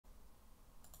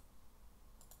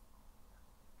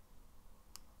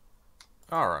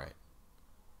Alright.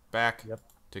 Back Yep.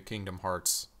 to Kingdom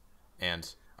Hearts.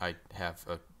 And I have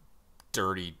a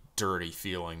dirty, dirty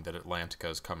feeling that Atlantica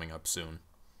is coming up soon.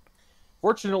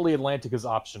 Fortunately, Atlantic is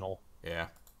optional. Yeah.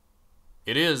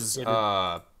 It is, It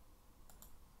is.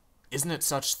 Isn't it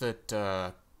such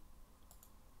that,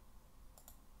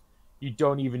 You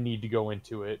don't even need to go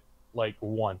into it, like,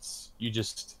 once. You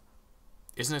just...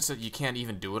 Isn't it so you can't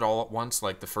even do it all at once?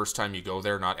 Like, the first time you go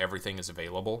there, not everything is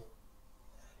available?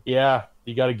 Yeah,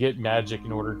 you gotta get magic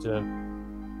in order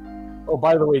to... Oh,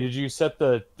 by the way, did you set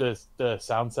the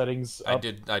sound settings up?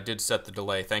 I did set the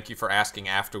delay. Thank you for asking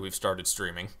after we've started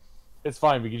streaming. It's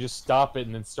fine, we can just stop it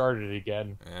and then start it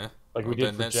again. Yeah. Like Well, we did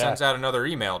then for that Jack. sends out another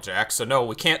email, Jack. So no,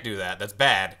 we can't do that. That's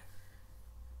bad.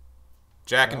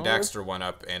 Jack and No, Dexter went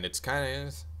up, and it's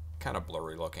kind of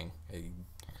blurry looking.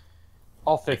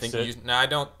 I'll I fix think it. now I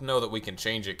don't know that we can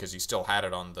change it because you still had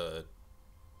it on the.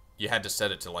 You had to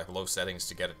set it to like low settings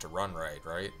to get it to run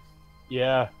right?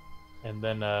 Yeah, and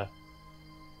then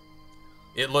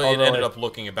It although ended up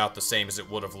looking about the same as it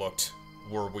would have looked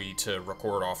were we to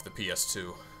record off the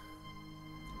PS2.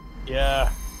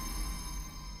 yeah,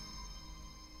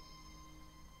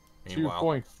 Meanwhile,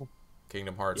 2.4.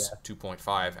 Kingdom Hearts Yeah.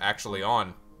 2.5 actually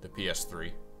on the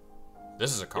PS3.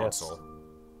 This is a console.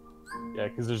 Yeah,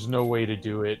 because there's no way to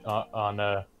do it on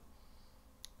There's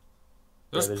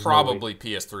there's no probably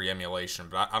PS3 emulation,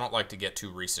 but I don't like to get too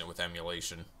recent with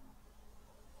emulation.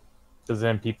 because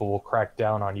then people will crack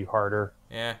down on you harder.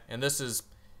 Yeah, and this is...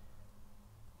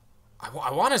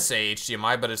 I want to say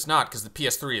HDMI, but it's not, because the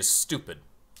PS3 is stupid.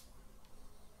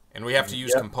 And we have to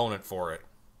use Yep. component for it.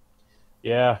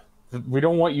 Yeah, we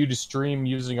don't want you to stream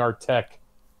using our tech.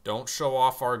 Don't show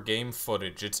off our game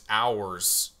footage. It's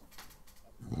ours.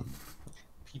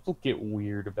 People get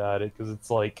weird about it because it's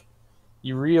like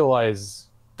you realize.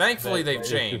 Thankfully, that- they've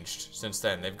changed since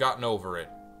then. They've gotten over it.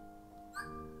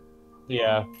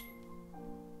 Yeah.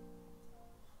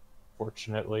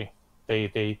 Fortunately,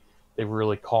 they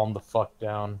really calmed the fuck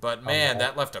down. But on man,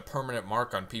 that left a permanent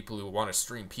mark on people who want to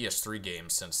stream PS3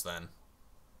 games since then.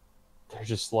 They're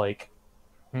just like,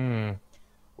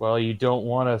 well, you don't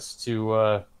want us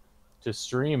to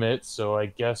stream it, so I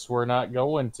guess we're not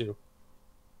going to.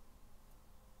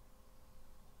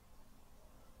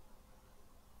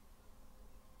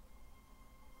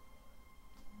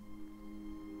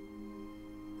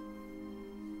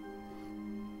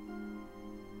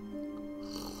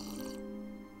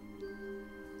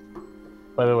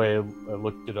 By the way, I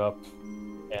looked it up,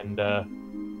 and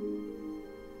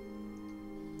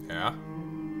Yeah?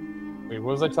 wait,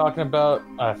 what was I talking about?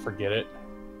 I forget it,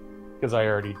 because I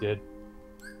already did.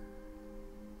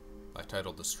 I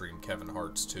titled the stream Kevin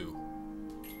Hearts 2.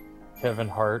 Kevin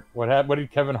Hart. What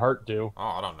did Kevin Hart do? Oh,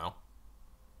 I don't know.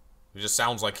 It just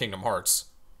sounds like Kingdom Hearts.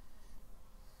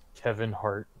 Kevin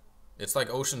Hart. It's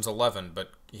like Ocean's 11,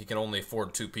 but he can only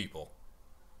afford 2 people.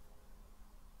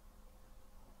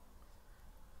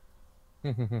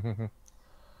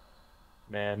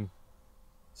 Man,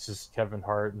 it's just Kevin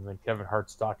Hart, and then Kevin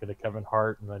Hart's talking to Kevin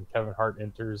Hart, and then Kevin Hart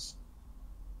enters.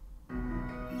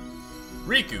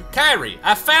 Riku, Kairi,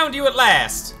 I found you at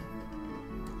last!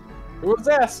 Who was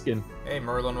asking? Hey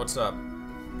Merlin, what's up?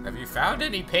 Have you found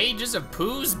any pages of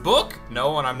Pooh's book?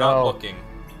 No, and I'm not No. looking.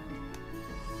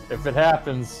 If it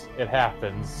happens, it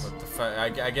happens. What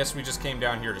the I guess we just came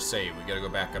down here to save. We gotta go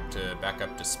back up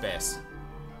to space.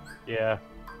 Yeah.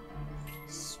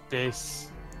 Space.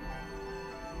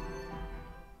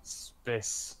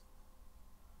 Space.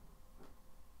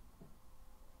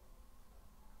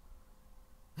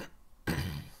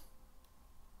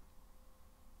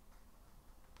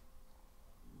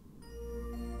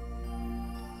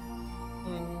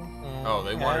 Oh,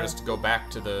 they wanted us to go back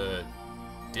to the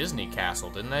Disney castle,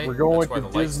 didn't they? We're going That's why to the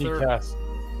lights Disney there? Cast.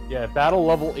 Yeah, battle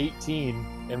level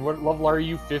 18. And what level are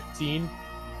you? 15?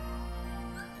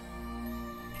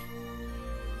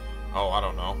 Oh, I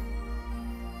don't know.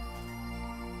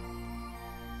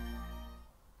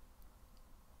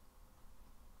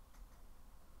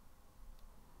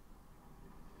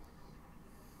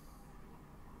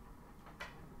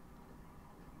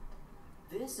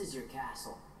 This is your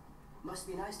castle. Must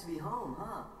be nice to be home,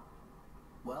 huh?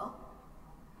 Well,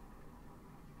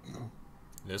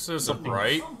 This isn't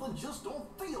right. Something just don't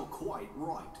feel quite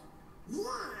right.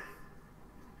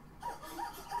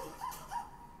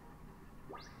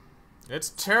 It's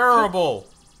terrible.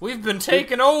 We've been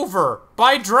taken over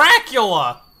by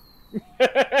Dracula. Move it!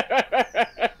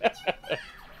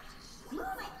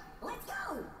 Let's go!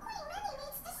 My mother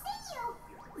needs to see you!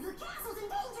 The castle's in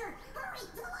danger! Hurry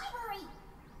to the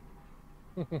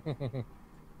library!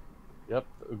 Yep.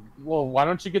 Well, why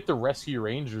don't you get the rescue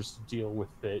rangers to deal with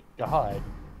it? God.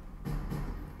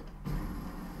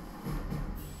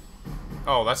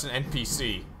 Oh, that's an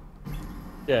NPC.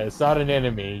 Yeah, it's not an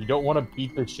enemy. You don't want to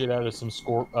beat the shit out of some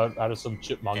out of some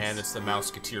chipmunks. And it's the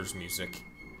Mouseketeers music.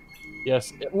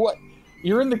 Yes. What?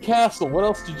 You're in the castle. What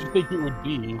else did you think it would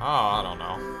be? Oh, I don't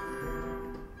know.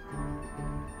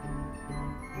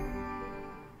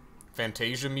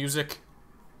 Fantasia music?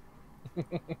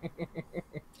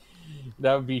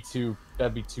 That'd be too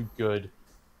good.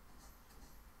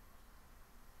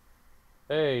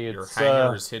 Hey, Your it's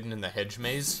hangar is hidden in the hedge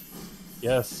maze?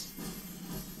 yes.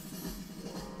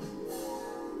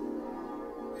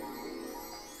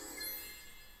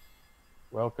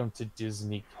 Welcome to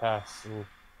Disney Castle.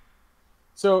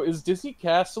 So, is Disney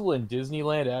Castle in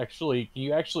Disneyland actually, can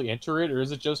you actually enter it, or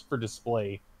is it just for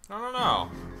display? I don't know.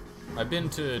 I've been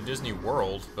to Disney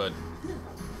World, but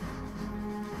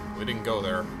we didn't go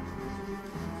there.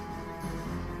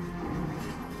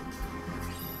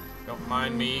 Don't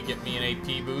mind me, get me an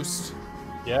AP boost.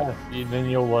 Yeah, and then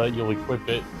you'll equip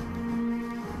it.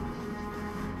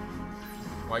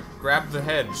 Like, grab the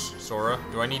hedge, Sora.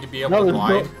 Do I need to be able to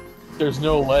glide? There's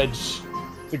no ledge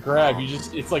to grab. Oh. You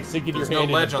just, it's like sinking your There's hand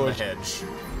no ledge in the on the bush. hedge.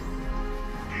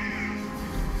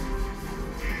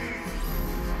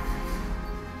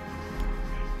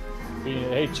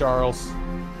 Hey, Charles.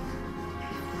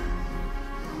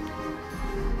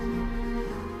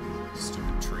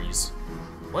 Stupid trees.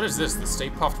 What is this, the Stay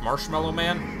Puft Marshmallow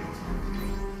Man?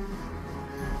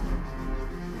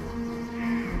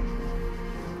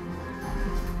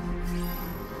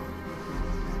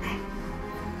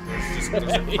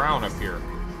 There's a crown up here.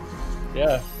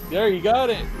 Yeah, there, you got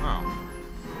it. Oh.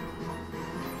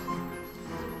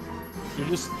 You're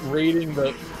just raiding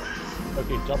the...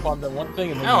 Okay, jump on the one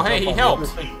thing and then Oh, you hey, jump he on the helped.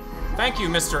 other thing. Thank you,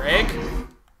 Mr. Egg.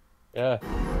 Yeah.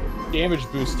 Damage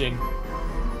boosting.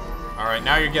 Alright,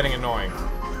 now you're getting annoying.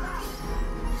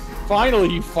 Finally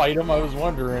you fight him. I was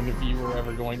wondering if you were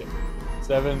ever going to...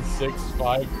 7, 6,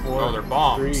 5, 4, Oh, they're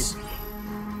bombs. 3.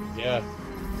 Yeah.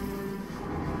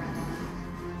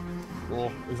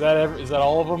 Cool. Is that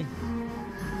all of them?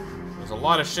 There's a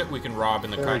lot of shit we can rob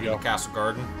in the There we go. Castle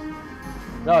Garden.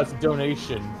 No, it's a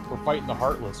donation. We're fighting the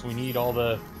Heartless. We need all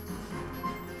the...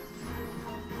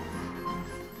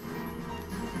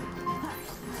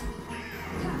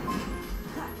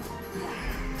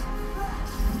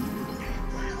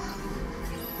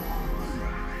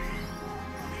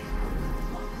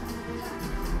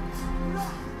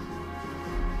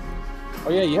 Oh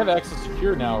yeah, you have access to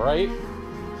Cure now, right?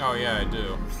 Oh yeah, I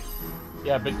do.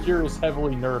 Yeah, but Cure is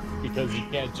heavily nerfed because you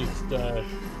can't just, Can't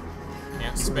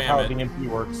because of how spam the it. MP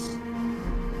works.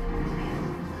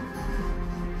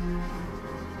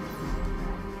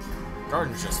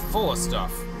 Garden's just full of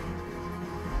stuff.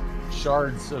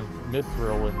 Shards of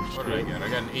Mithril and What did I shit. get? I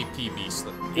got an AP beast.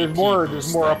 There's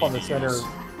more up on the center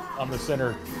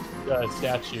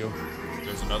statue.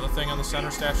 There's another thing on the center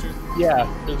statue?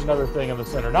 Yeah, there's another thing on the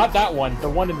center. Not that one, the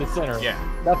one in the center. Yeah.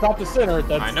 That's not the center.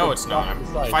 That's I know the- it's not. off I'm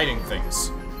the side. fighting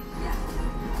things.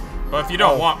 But if you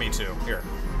don't Oh. want me to, here.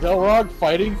 Xelrog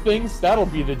fighting things. That'll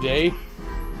be the day. Can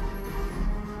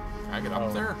I get up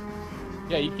Oh. there?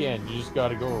 Yeah, you can. You just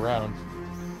gotta go around.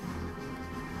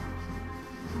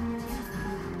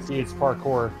 See, it's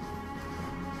parkour.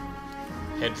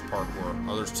 Hedge parkour.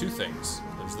 Oh, there's two things.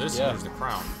 There's this Yeah. and there's the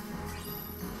crown.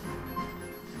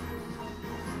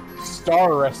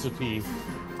 Star recipe.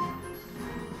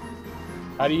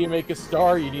 How do you make a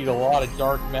star? You need a lot of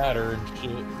dark matter and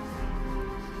shit.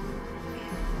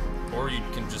 Or you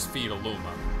can just feed a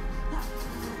Luma.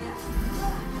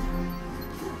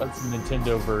 That's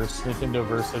Nintendo-verse.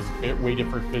 Nintendo-verse has way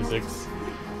different physics.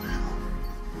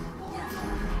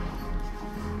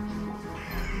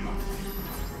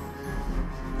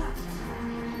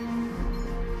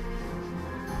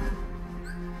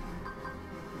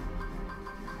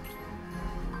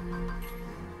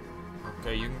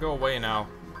 Okay, you can go away now.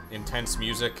 Intense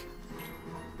music.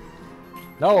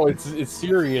 No, it's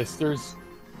serious. There's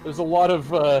a lot of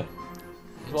bad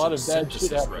shit Synthesis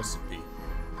happening. recipe.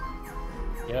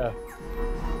 Yeah.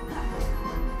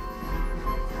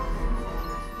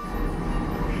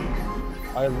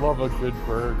 I love a good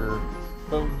burger.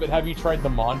 But have you tried the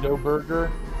Mondo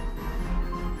burger?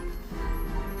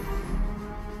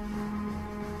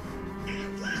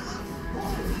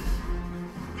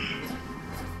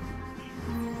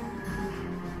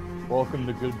 Welcome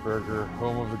to Good Burger,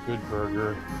 home of the Good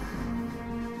Burger.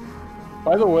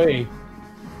 By the way,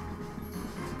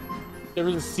 there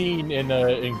was a scene in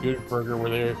Good Burger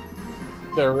where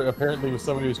there apparently was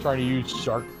somebody who was trying to use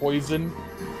shark poison,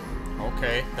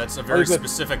 Okay, that's a very is it-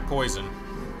 specific poison.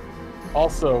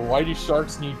 Also, why do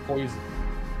sharks need poison?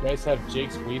 You guys have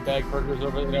Jake's Wayback Burgers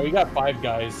over there? No, we got Five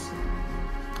Guys.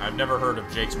 I've never heard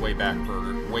of Jake's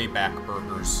Wayback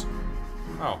Burgers.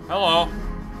 Oh, hello.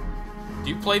 Do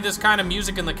you play this kind of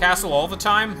music in the castle all the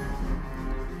time?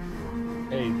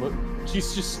 Hey, look,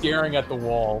 she's just staring at the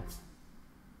wall.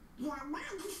 Your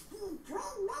Majesty,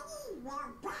 Queen Minnie,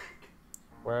 we're back.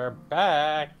 We're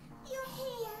back. You're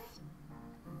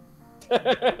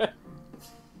here.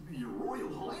 Your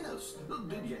Royal Highness,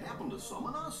 did you happen to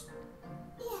summon us?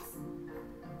 Yes.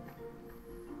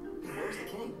 Where's the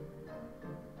king?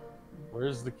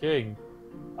 Where's the king?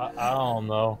 I don't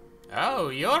know. Oh,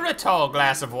 you're a tall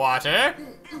glass of water.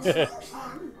 Attention,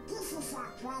 this is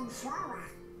our friend Sora.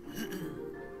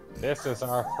 This is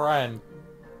our friend.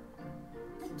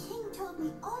 The king told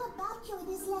me all about you in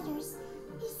his letters.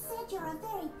 He said you're a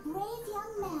very brave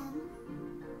young man.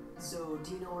 So,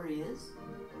 do you know where he is?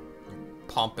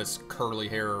 Pompous, curly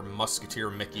hair, musketeer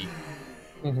Mickey.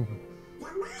 Your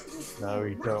Majesty, No,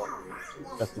 we don't.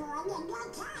 That's doing in your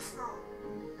castle.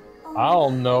 I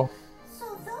don't know. So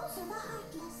those are the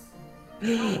Heartless.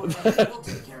 We'll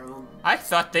take care of him. I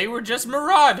thought they were just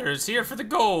marauders here for the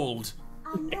gold.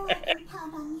 I know I can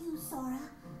count on you, Sora.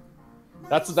 Now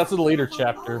That's a I later want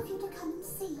chapter. all of you to come and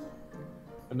see.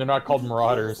 And they're not called Please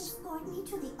marauders. escort me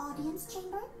to the audience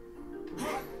chamber.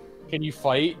 Can you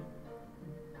fight?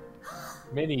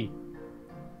 Minnie.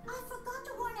 I forgot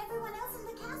to warn everyone else in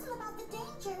the castle about the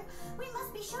danger. We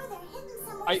must be sure they're hidden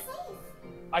somewhere I- safe.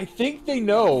 I think they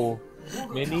know.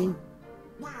 Minnie.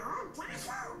 Now,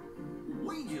 castle.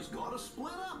 We just gotta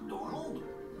split up, Donald.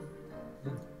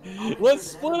 I'll make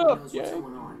Let's sure that split everyone up, knows yeah. what's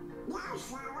going on. No,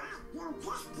 Sora, you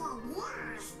just get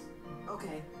lost.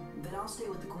 Okay, then I'll stay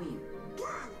with the queen.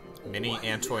 Good. Minnie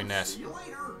Antoinette. See you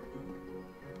later.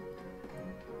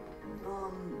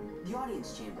 The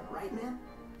audience chamber, right, ma'am?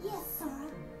 Yes, Sora.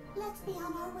 Let's be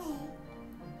on our way.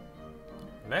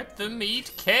 Let them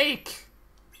eat cake.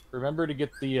 Remember to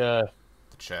get the The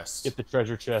chest.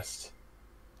 treasure chest.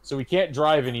 So we can't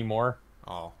drive anymore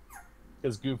Oh.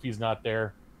 because Goofy's not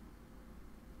there.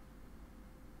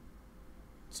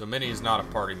 So Minnie is not a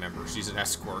party member. She's an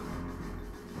escort.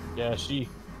 Yeah, she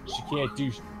can't do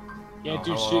Oh, shit,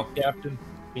 hello. Captain.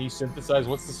 Can you synthesize?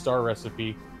 What's the star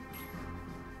recipe?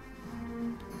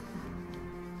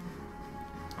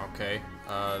 Okay.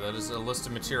 That is a list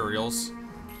of materials.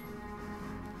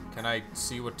 Can I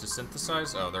see what to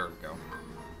synthesize? Oh, there we go.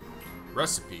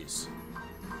 Recipes.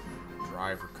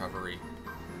 Drive recovery.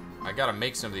 I gotta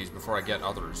make some of these before I get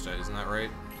others, isn't that right?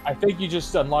 I think you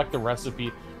just unlock the recipe.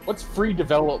 What's free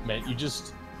development? You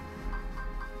just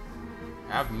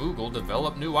Have Moogle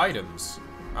develop new items.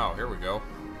 Oh, here we go.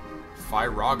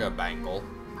 Fyraga bangle.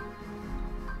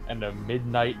 and a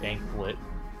midnight anklet.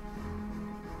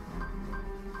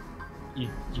 You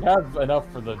have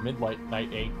enough for the midnight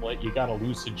anklet. You got a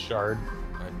lucid shard.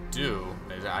 I do.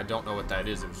 I don't know what that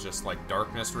is. It was just like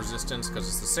darkness resistance, because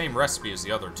it's the same recipe as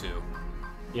the other two.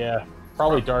 Yeah,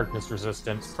 probably darkness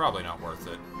resistance. Probably not worth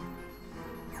it.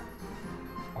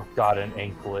 Oh god, an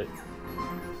anklet.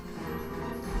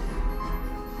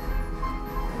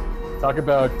 Talk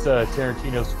about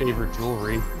Tarantino's favorite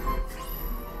jewelry.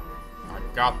 I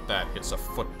got that. It's a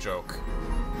foot joke.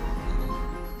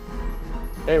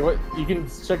 Hey, what? You can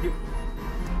check it.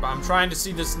 But I'm trying to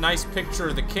see this nice picture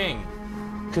of the king.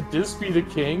 Could this be the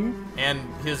king? And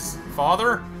his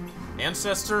father?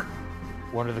 Ancestor?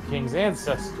 One of the king's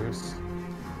ancestors.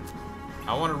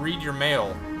 I want to read your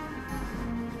mail.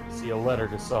 See a letter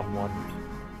to someone.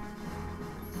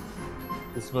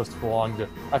 This must belong to...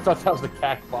 I thought that was the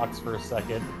cat box for a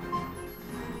second.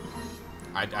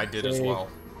 I did as Say- well.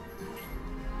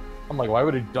 I'm like, why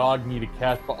would a dog need a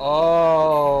cat box?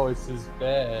 Oh, it's his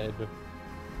bed.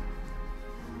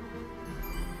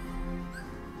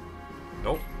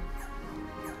 Nope.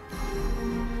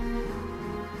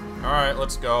 Alright,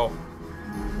 let's go.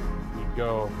 You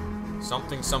go.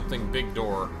 Something, something, big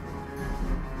door.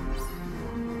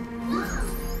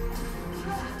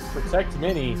 Protect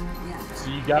Minnie, so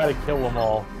you gotta kill them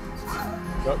all.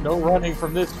 No running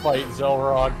from this fight,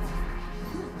 Xelrog.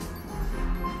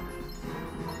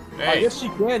 I Hey, guess she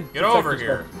can. get protect over herself.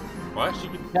 here. What?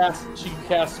 She can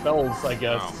cast spells, I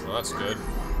guess. Oh, well, that's good.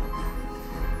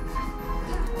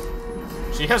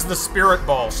 She has the spirit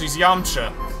ball. She's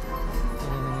Yamcha.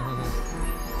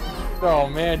 Oh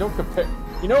man, don't compare.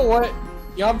 You know what?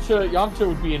 Yamcha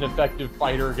would be an effective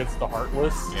fighter against the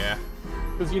Heartless. Yeah.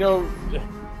 Because,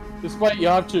 despite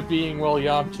Yamcha being, well,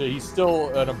 Yamcha, he's still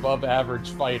an above average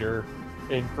fighter,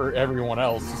 and for everyone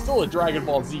else, he's still a Dragon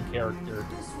Ball Z character.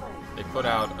 This way. They put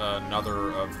out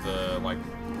another of the, like,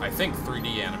 I think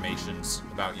 3D animations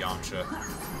about Yamcha,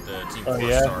 the Team Oh, 4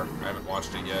 yeah? star. I haven't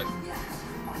watched it yet.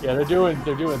 Yeah, they're doing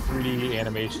 3D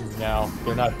animations now.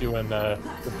 They're not doing the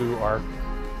Boo arc,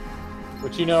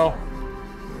 which you know,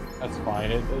 that's fine.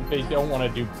 They don't want to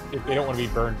do. If they don't want to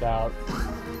be burnt out.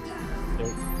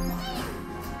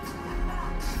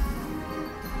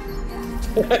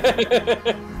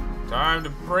 Time to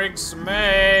break some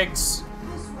eggs.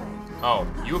 Oh,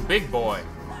 you a big boy.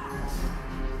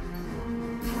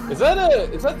 Is that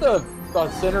the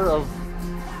center of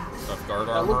Guard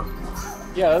armor.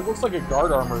 Yeah, that looks like a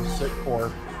guard armor sit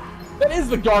core. That is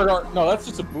the guard armor. No, that's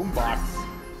just a boombox.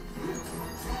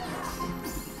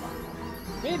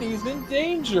 Minnie's in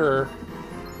danger.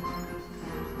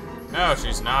 No,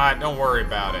 she's not. Don't worry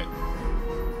about it.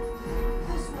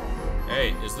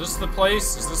 Hey, is this the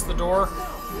place? Is this the door?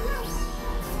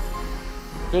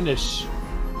 Finish.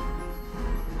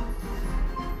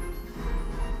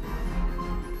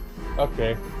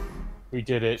 Okay, we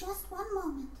did it. Just one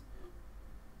moment.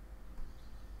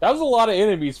 That was a lot of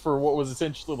enemies for what was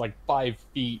essentially like 5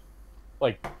 feet,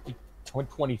 like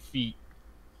 20 feet.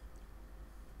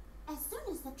 As soon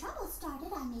as the trouble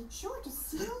started, I made sure to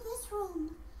seal this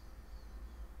room.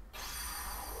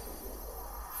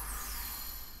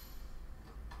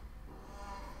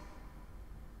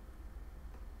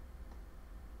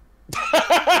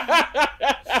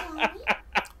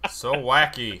 So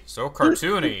wacky, so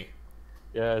cartoony.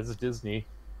 Yeah, it's a Disney.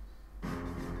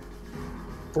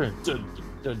 Dun, dun,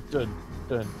 dun, dun,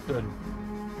 dun, dun.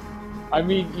 I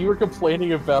mean, you were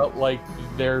complaining about like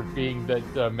there being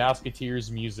that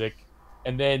Musketeers music,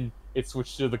 and then it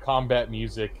switched to the combat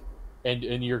music,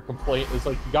 and your complaint is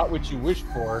like you got what you wished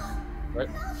for, right?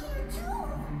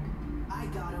 I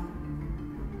got him.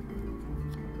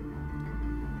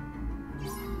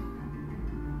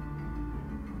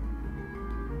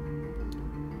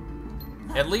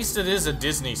 At least it is a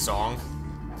Disney song.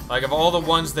 Like, of all the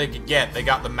ones they could get, they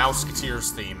got the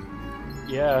Mouseketeers theme.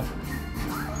 Yeah.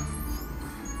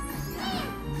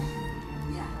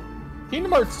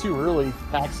 Kingdom Hearts 2 really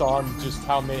packs on just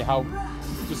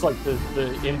just like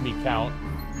the enemy count.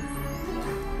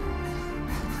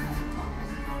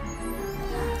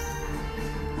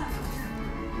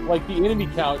 Like the enemy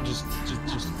count just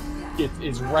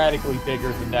is radically bigger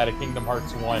than that of Kingdom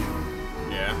Hearts 1.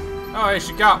 Yeah. Oh, hey,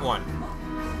 she got one.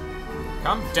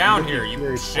 Come down here,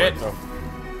 you shit.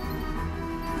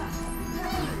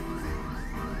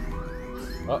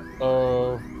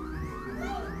 Uh-oh.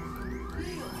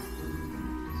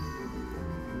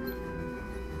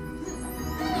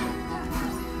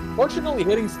 Fortunately,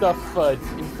 hitting stuff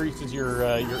increases your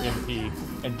MP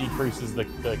and decreases the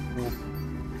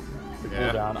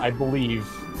cooldown, I believe.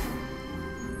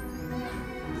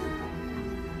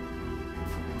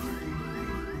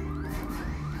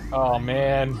 Oh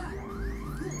man.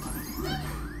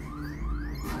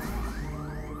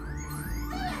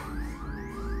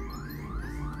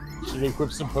 Should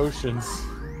equip some potions.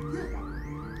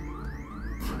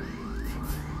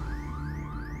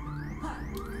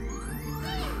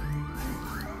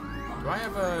 Do I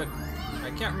have a...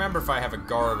 I can't remember if I have a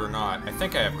guard or not. I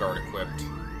think I have guard equipped.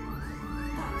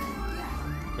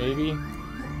 Maybe. It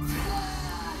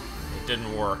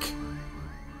didn't work.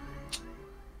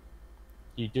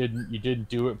 You didn't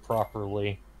do it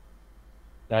properly.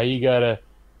 Now you gotta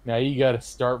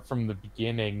start from the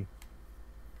beginning.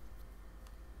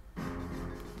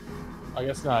 I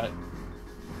guess not.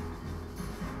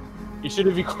 You should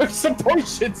have equipped some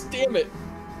potions, damn it!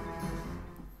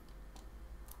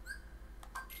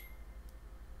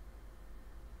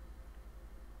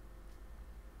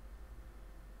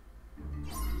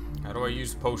 How do I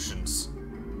use potions?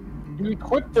 You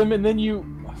equip them and then you...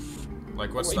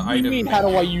 Like, what's What the do you item? mean, how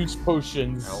do I use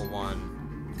potions? L1.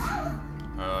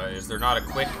 Is there not a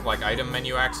quick, like, item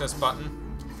menu access button?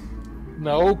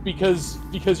 No, because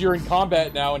you're in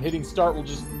combat now and hitting start will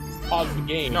just pause the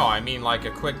game. No, I mean like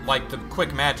a quick, like the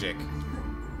quick magic.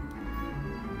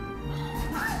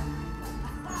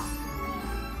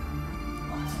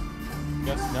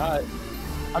 Guess not.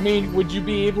 I mean, would you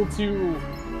be able to,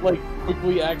 like,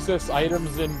 quickly access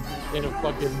items in a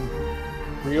fucking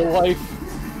real life?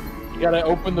 You gotta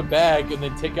open the bag and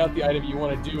then take out the item you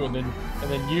want to do and then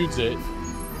use it.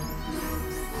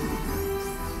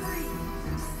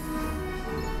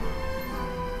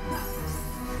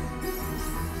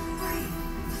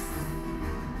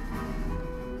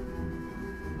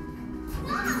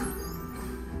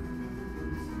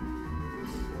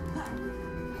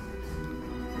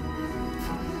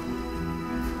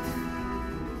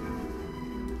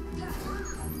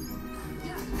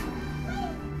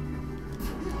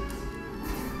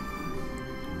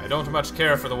 don't much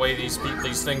care for the way these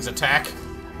things attack.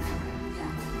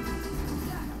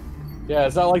 Yeah,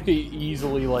 it's not like they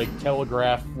easily, like,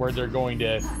 telegraph where they're going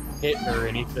to hit or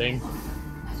anything.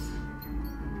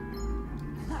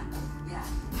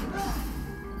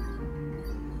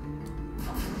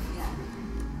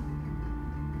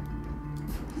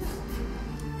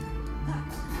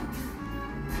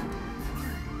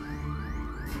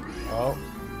 Oh.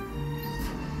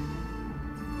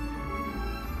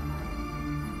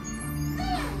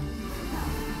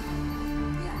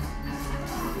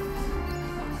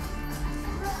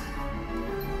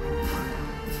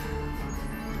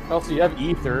 Also, you have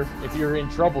Ether. If you're in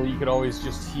trouble, you could always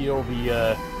just heal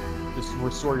the, just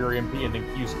restore your MP and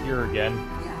then use Cure again.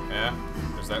 Yeah?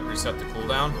 Does that reset the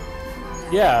cooldown?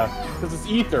 Yeah, because it's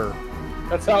Ether.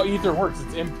 That's how Ether works,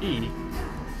 it's MP.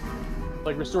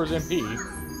 Like, restores MP.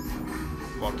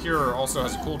 Well, Cure also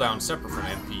has a cooldown separate from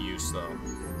MP use, though.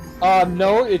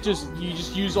 No, you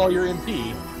just use all your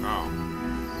MP. Oh.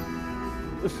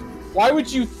 Why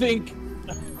would you think...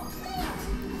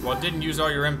 Well, it didn't use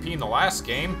all your MP in the last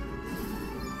game.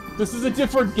 This is a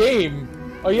different game.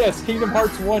 Oh yes, Kingdom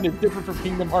Hearts 1 is different from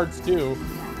Kingdom Hearts 2.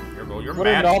 You're What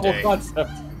mad a novel today. concept.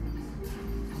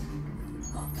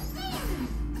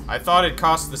 I thought it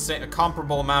cost a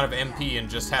comparable amount of MP and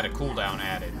just had a cooldown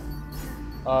added.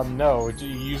 No, it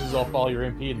uses up all your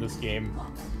MP in this game.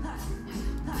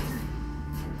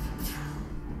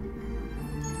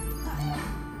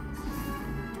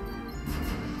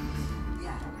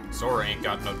 Sora ain't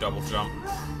got no double jump.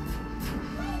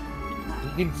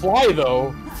 You can fly,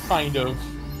 though, kind of.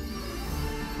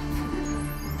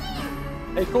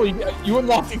 Hey, cool, you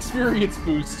unlocked experience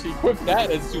boost. Equip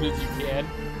that as soon as you can.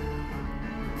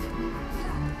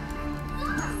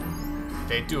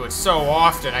 They do it so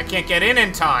often, I can't get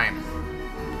in time.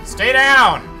 Stay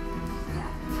down!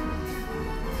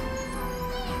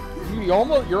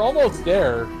 You're almost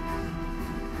there.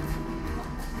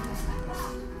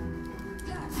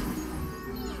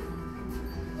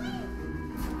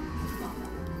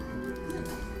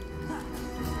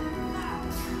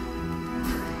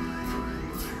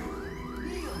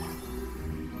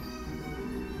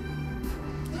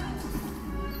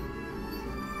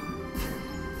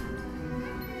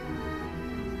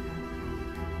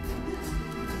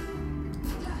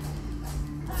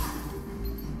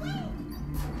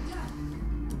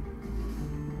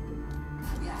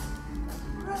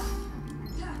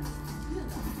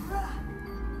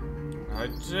 I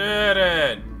did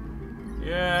it!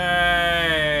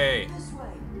 Yay!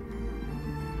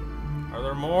 Are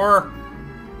there more?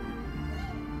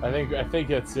 I think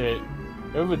that's it.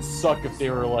 It would suck if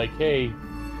they were like, hey,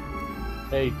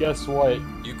 guess what?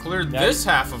 You cleared Now this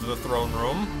half of the throne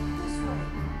room.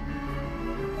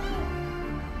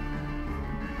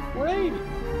 Wait.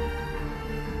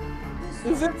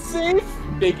 Is it safe?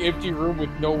 Big empty room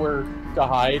with nowhere to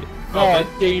hide. Oh, No, but-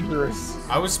 it's dangerous.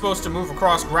 I was supposed to move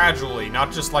across gradually,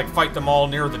 not just like fight them all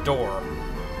near the door.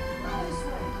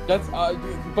 That's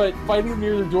but fighting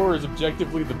near the door is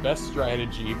objectively the best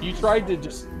strategy. If you tried to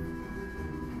just,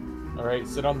 all right,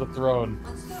 sit on the throne.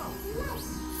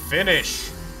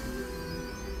 Finish!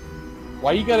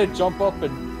 Why you gotta jump up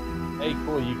and? Hey,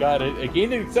 cool, you got it.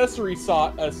 Gain an accessory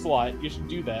slot. You should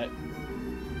do that.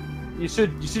 You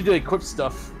should equip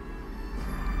stuff.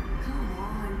 Come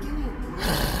on, give me a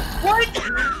break.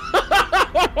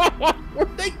 What?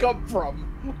 Where'd they come from?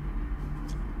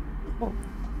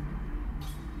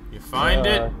 You find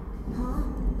it?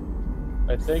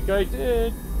 I think I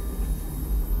did.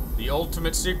 The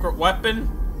ultimate secret weapon?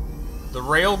 The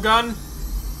railgun?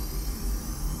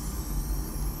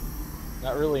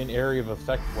 Not really an area of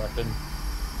effect weapon.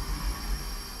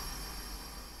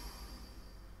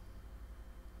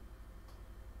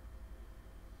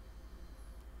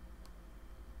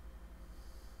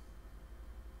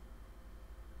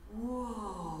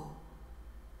 Whoa.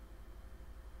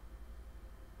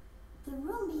 The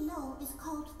room below is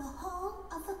called the Hall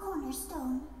of the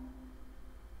Cornerstone.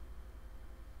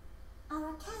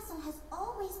 Our castle has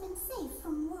always been safe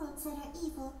from worlds that are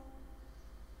evil.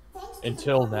 Thanks to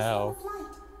Until the now. Cornerstone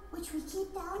of Light, which we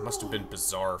keep down It must have been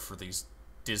bizarre for these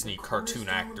Disney cartoon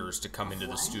actors to come into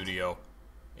the studio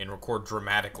and record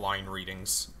dramatic line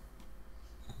readings.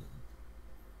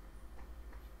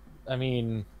 I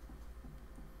mean,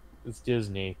 it's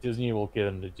Disney. Disney will get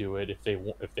them to do it if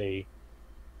they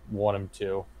want them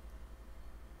to.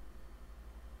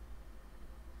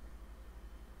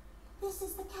 This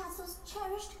is the castle's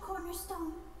cherished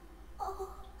cornerstone. Oh,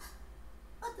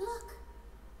 but look.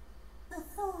 The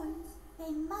thorns, they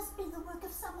must be the work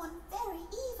of someone very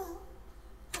evil.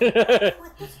 I wonder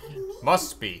what this could mean.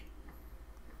 Must be.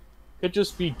 Could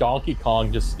just be Donkey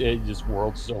Kong, just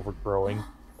worlds overgrowing.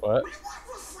 What?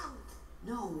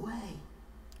 No way.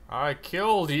 I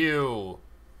killed you.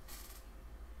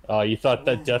 Oh, you thought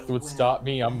that death would Well, stop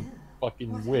me? I'm well. fucking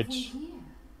What have we witch. here?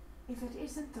 If it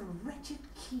isn't the wretched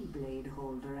Keyblade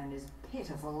holder and his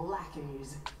pitiful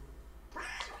lackeys.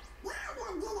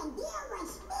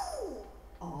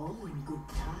 All in good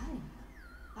time.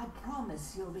 I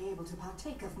promise you'll be able to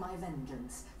partake of my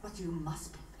vengeance, but you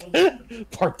must be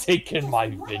patient. Partake in my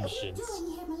What are you vengeance.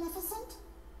 doing here, Maleficent?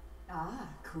 Ah,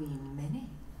 Queen Minnie.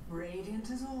 Radiant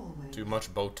as always. Too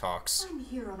much Botox. I'm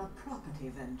here on a property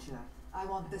venture. I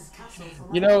want this castle for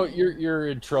my You know, own. you're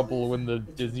in trouble when the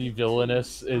Disney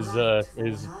villainess is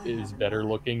better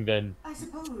looking than I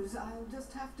suppose I'll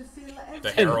just have to fill The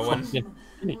every heroine. room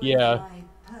with Yeah. my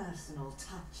personal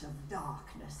touch of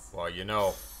darkness. Well, you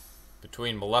know,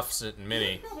 between Maleficent and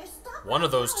Minnie, Better stop one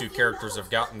of right those now two if you characters know have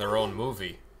gotten their own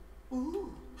movie,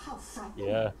 Ooh, how frightening.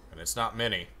 yeah. and it's not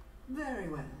Minnie. Very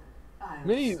well. I'll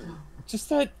Minnie, stop. just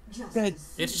that Just that to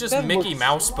see It's just That Mickey looks-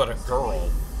 Mouse, but a girl.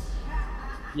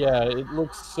 yeah, it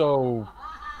looks so.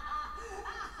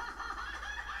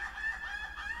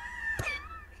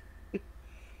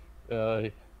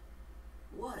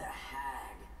 What a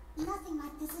hag. Nothing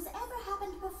like this has ever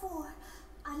happened before.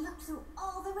 I looked through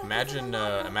all the records Imagine, in the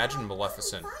library. imagine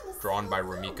Maleficent, I couldn't find a drawn by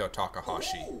single clue. Rumiko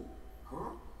Takahashi. Huh?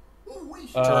 Well, we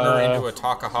should Turn her Uh, into a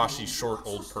Takahashi short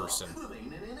old person. That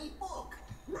ain't in any book.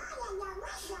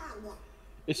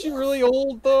 Is she really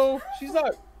old though? She's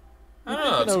not. I don't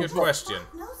know, that's a good thinking of- question.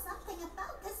 Jack knows something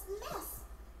about this mess.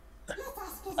 Let's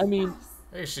ask his I mean- advice.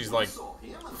 Hey, she's like Saw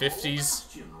him and 50s.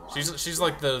 question, right? She's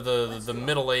like the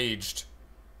middle-aged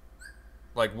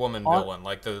like woman On- villain,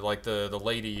 like the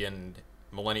lady and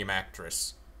Millennium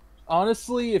Actress.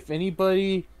 Honestly, if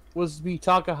anybody was to be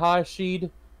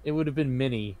Takahashi'd, it would have been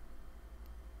Minnie.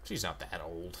 She's not that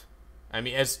old. I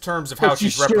mean, as terms of But how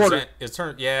she's she's represent, shorter. it's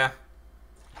her. Yeah,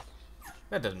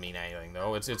 that doesn't mean anything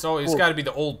though. It's always Well- got to be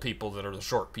the old people that are the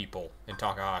short people in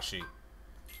Takahashi.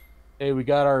 Hey, we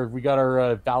got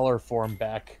our Valor form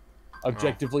back.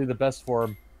 Objectively, the best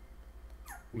form.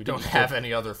 We don't have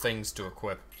any other things to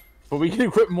equip. But we can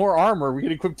equip more armor. We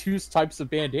can equip two types of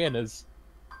bandanas.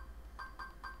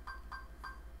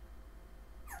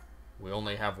 We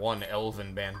only have one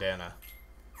elven bandana.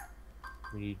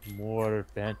 We need more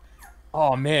band.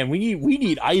 Oh man, we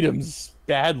need items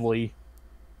badly.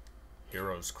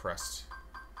 Hero's crest.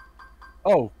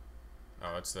 Oh,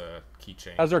 Oh, it's the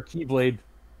keychain. how's our Keyblade?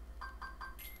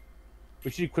 We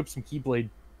should equip some Keyblade.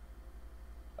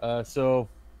 So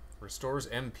Restores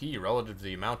MP relative to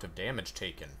the amount of damage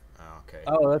taken. Oh, okay.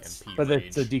 that's MP but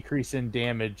that's a rage. decrease in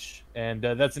damage, and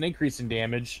that's an increase in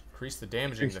damage. Increase the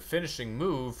damaging the finishing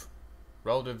move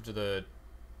relative to the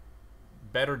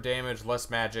better damage, less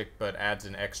magic, but adds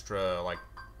an extra like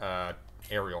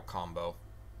aerial combo.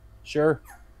 Sure.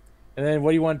 And then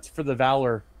what do you want for the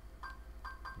Valor?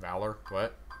 Valor?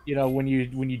 What? You know, when you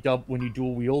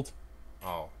dual wield,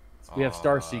 Oh. we have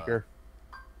Star Seeker.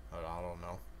 I don't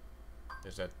know.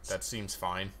 That seems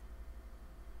fine.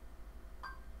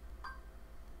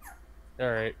 All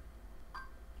right.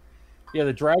 Yeah,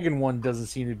 the dragon one doesn't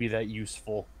seem to be that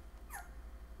useful.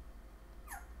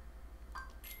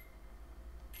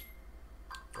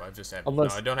 Do I just have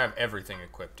Unless- No, I don't have everything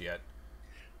equipped yet.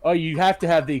 Oh, you have to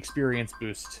have the experience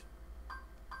boost.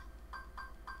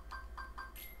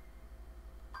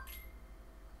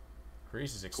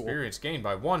 Increases experience gained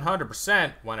by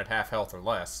 100% when at half health or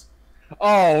less.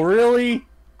 Oh, really?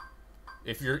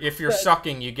 If you're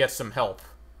sucking, you get some help.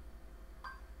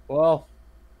 Well,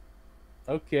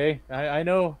 okay. I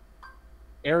know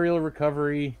aerial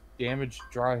recovery, damage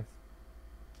drive.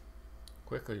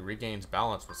 Quickly regains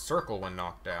balance with circle when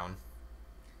knocked down.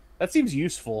 That seems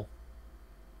useful.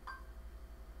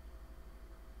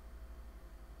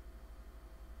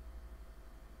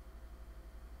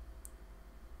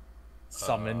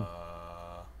 Summon.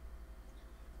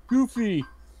 Goofy.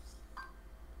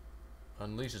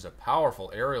 Unleashes a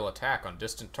powerful aerial attack on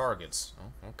distant targets.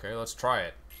 Oh, okay, let's try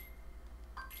it.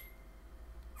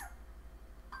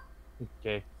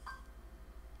 Okay.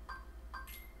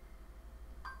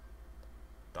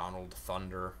 Donald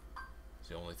Thunder is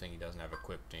the only thing he doesn't have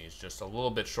equipped, and he's just a little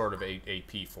bit short of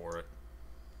AP for it.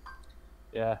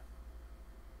 Yeah.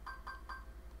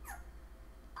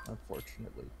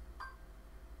 Unfortunately.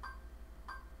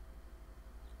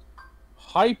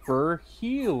 Hyper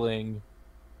healing.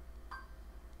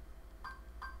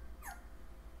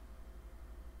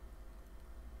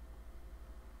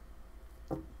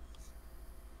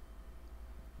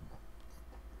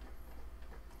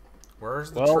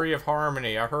 Where's the Well- Tree of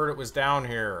Harmony? I heard it was down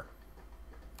here.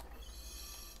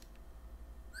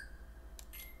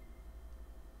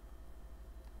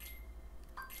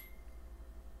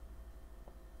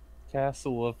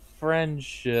 Castle of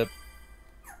Friendship.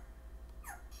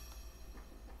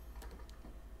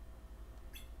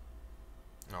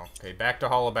 Okay, back to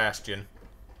Hollow Bastion.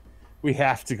 We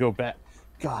have to go back.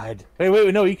 God.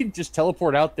 Wait, no, you can just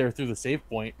teleport out there through the save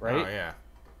point, right? Oh, yeah.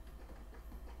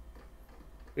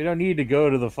 We don't need to go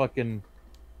to the fucking...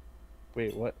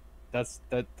 Wait, what? That's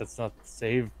not the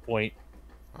save point.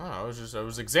 Oh, I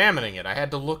was examining it. I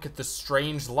had to look at the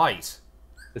strange light.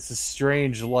 This is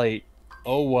strange light.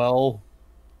 Oh, well.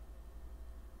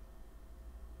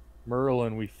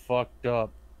 Merlin, we fucked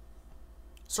up.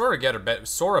 Sora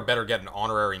better get an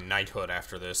honorary knighthood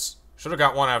after this. Should have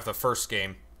got one out of the first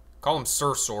game. Call him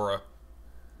Sir Sora.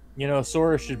 You know,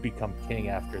 Sora should become king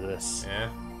after this. Yeah.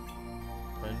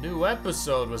 A new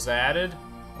episode was added.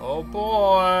 Oh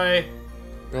boy.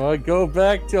 Go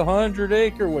back to 100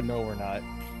 Acre. Well, no, we're not.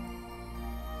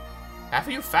 Have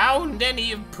you found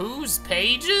any of Pooh's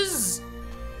pages?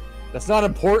 That's not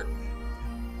important.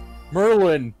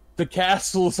 Merlin, the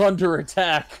castle's under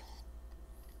attack.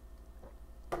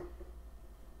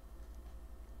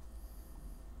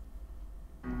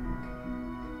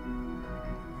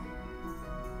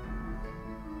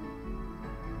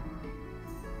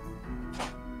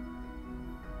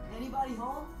 Anybody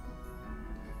home?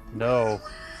 No.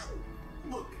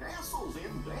 The castle's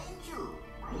in danger.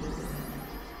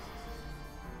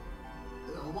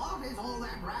 What is all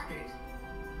that racket?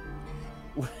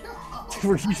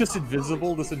 Were you just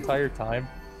invisible this entire time?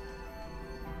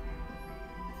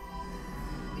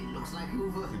 It looks like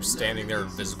you've, He was standing there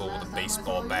invisible with a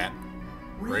baseball bat,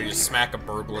 ready to smack a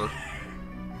burglar.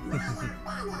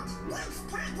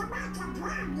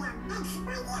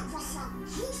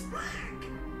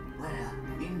 Where?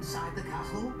 Inside the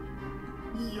castle?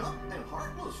 Yup, and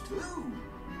heartless too.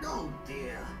 Oh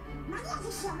dear.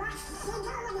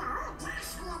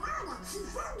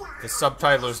 The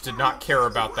subtitlers did not care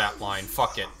about that line.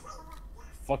 Fuck it.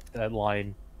 Fuck that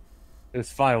line.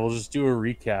 It's fine, we'll just do a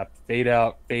recap. Fade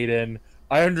out, fade in.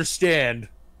 I understand.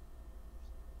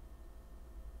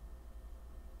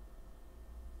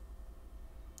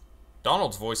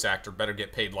 Donald's voice actor better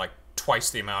get paid like twice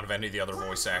the amount of any of the other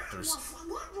voice actors.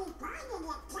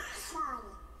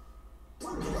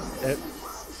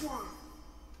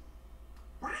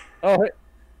 Oh,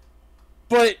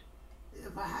 but...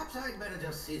 Perhaps I'd better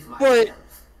just see for But...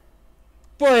 myself.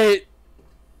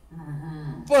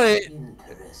 But...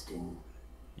 Interesting.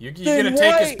 You're Then gonna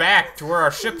take why- us back to where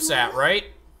our ship's at, right?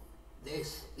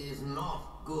 This is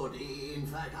not good. In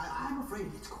fact, I'm afraid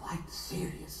it's quite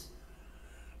serious.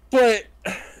 But...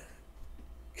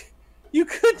 You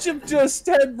could have just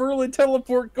had Merlin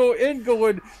teleport go in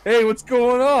going, hey, what's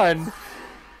going on?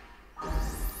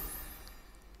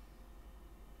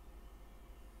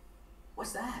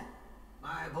 What's that?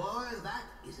 My boy, that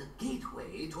is a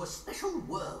gateway to a special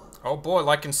world. Oh boy,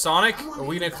 like in Sonic? Are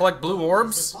we gonna collect blue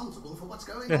orbs? Responsible for what's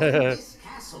going on in this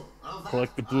castle of that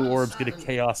Collect the blue orbs, get a uncertain-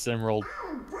 Chaos Emerald.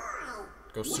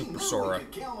 Go We Super knew Sora. we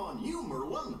could count on you,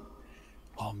 Merlin.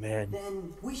 Oh, man.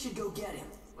 Then we should go get him.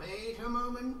 Wait a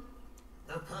moment.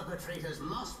 The perpetrators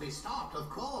must be stopped, of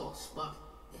course, but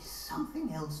there's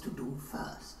something else to do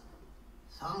first.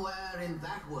 Somewhere in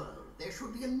that world, there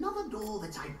should be another door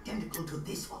that's identical to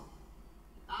this one.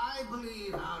 I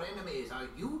believe our enemies are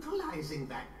utilizing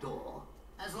that door.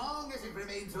 As long as it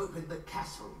remains open, the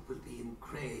castle will be in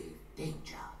grave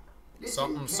danger. Listen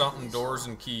Something, something, carefully, doors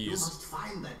Sora. and keys. You must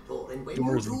find that door, and when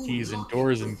Doors you and do, keys and lock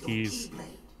doors it and with your keys.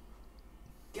 keyblade.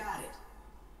 Got it.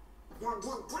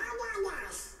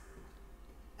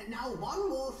 And now one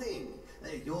more thing.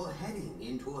 You're heading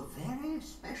into a very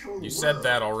special You world. said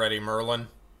that already, Merlin.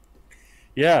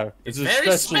 Yeah, It's a very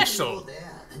When special. you're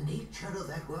there, the nature of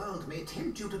that world may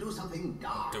tempt you to do something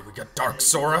dark. Dude, we got dark, You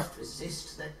Sora. must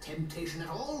resist that temptation at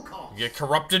all costs. You get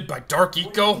corrupted by Dark What do you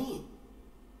Eco? mean?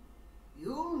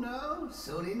 You'll know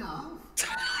soon enough.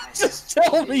 Just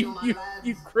tell me, My you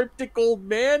lads. cryptic old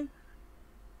man.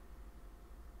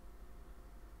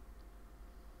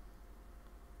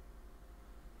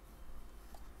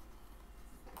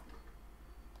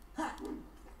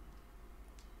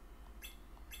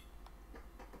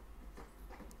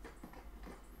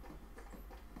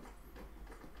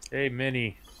 Hey,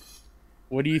 Minnie.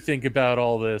 What do you think about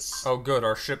all this? Oh good,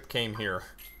 our ship came here.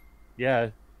 Yeah,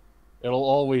 it'll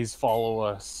always follow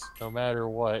us, no matter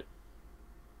what.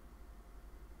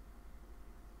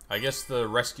 I guess the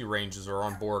rescue ranges are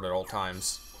on board at all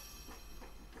times.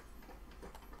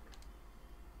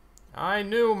 I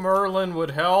knew Merlin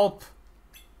would help.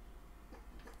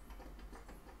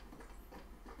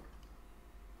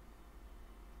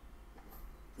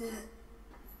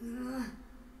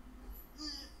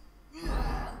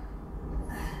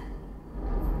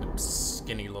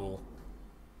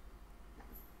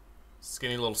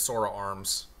 skinny little Sora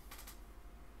arms.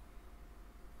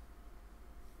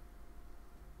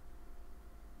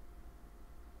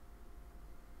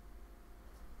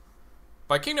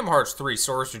 By Kingdom Hearts 3,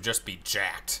 Sora should just be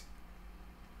jacked.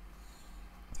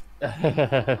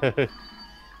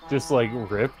 Just like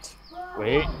ripped.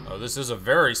 Wait. Oh, this is a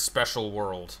very special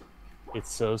world.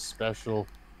 It's so special.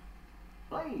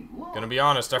 Gonna be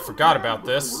honest, I forgot about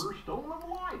this.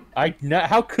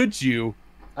 How could you?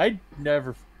 I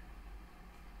never.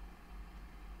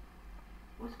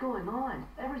 What's going on?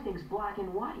 Everything's black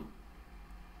and white.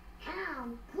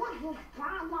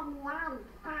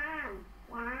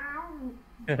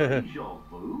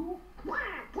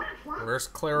 Where's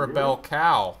Clarabelle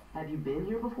Cow? Have you been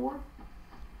here before?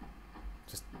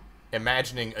 Just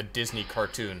imagining a Disney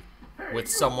cartoon with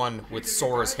someone with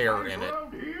Sora's hair in it.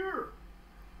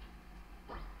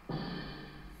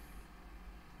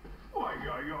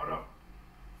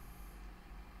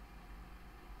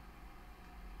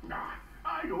 Nah,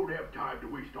 I don't have time to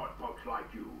waste on punks like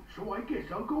you, so I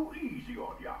guess I'll go easy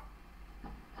on ya.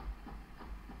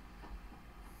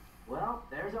 Well,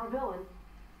 there's our villain.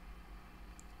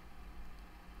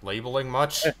 Labeling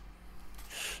much?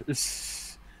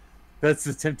 That's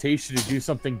the temptation to do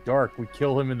something dark. We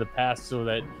kill him in the past so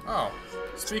that. Oh,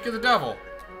 speak of the devil.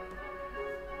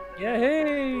 Yeah,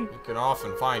 hey! You can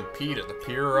often find Pete at the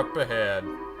pier up ahead.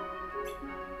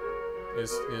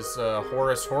 Is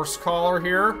Horace Horsecollar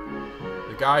here?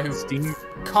 The guy who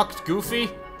cucked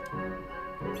Goofy?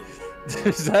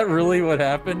 Is that really what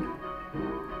happened?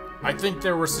 I think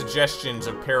there were suggestions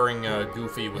of pairing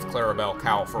Goofy with Clarabelle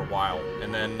Cow for a while,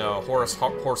 and then Horace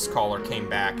Horsecollar came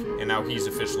back, and now he's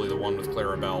officially the one with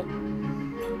Clarabelle.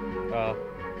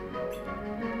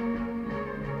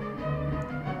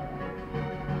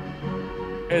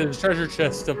 Hey, there's a treasure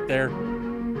chest up there.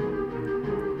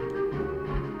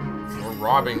 We're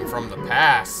robbing from the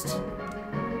past.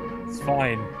 It's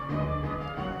fine.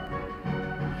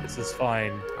 This is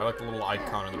fine. I like the little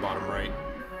icon in the bottom right.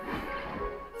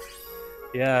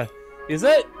 Yeah. Is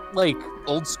that, like,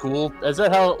 old school? Is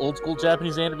that how old school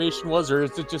Japanese animation was, or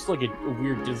is it just, like, a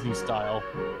weird Disney style?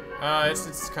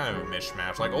 It's kind of a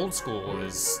mishmash. Like, old school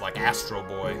is, like, Astro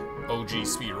Boy, OG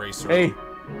Speed Racer. Hey,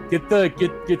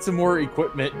 get some more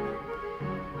equipment.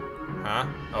 Huh?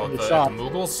 Oh, the the shop.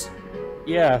 Moogles?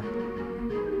 Yeah.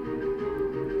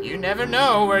 You never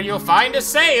know where you'll find a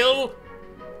sale!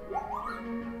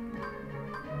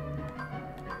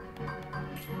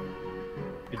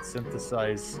 Could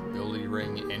synthesize. Ability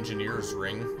ring, engineer's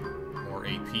ring, more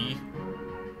AP.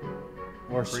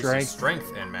 More Increases strength.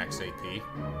 Strength and max AP. And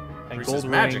Increases gold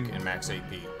magic ring. and max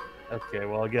AP. Okay,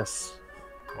 well, I guess.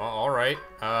 Well, alright.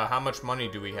 How much money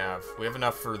do we have? We have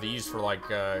enough for these for, like,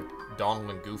 Donald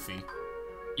and Goofy.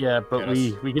 Yeah, but Get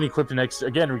us. we can equip an extra.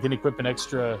 Again, we can equip an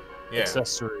extra Yeah.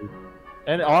 accessory.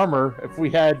 And armor, if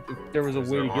there was a Is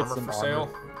way there to get armor some for armor. sale?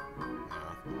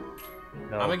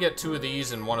 No. I'm gonna get 2 of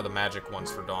these and one of the magic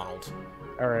ones for Donald.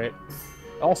 Alright.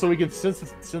 Also, we can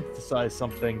synthesize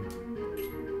something.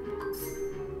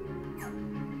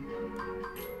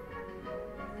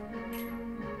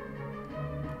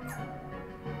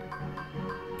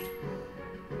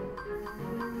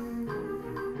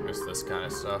 Miss this kind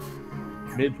of stuff.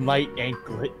 Midnight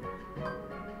anklet.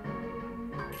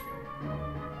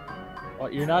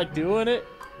 What, you're not doing it?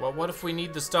 Well, what if we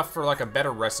need the stuff for, like, a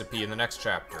better recipe in the next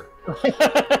chapter?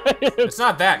 It's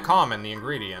not that common, the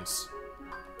ingredients.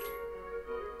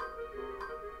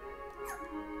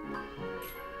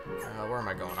 Where am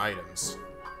I going? Items.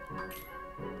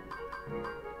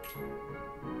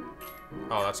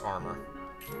 Oh, that's armor.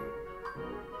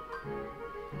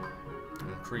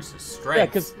 Increases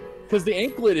strength. Yeah, because the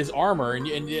anklet is armor,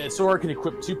 and Sora can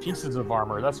equip 2 pieces of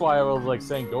armor. That's why I was like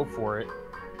saying go for it.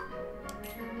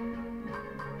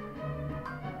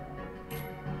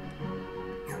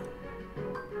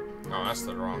 Oh, that's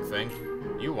the wrong thing.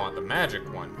 You want the magic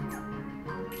one.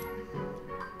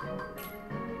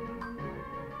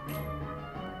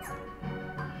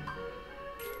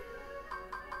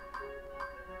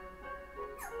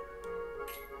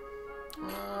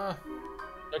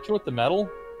 Don't you want the metal?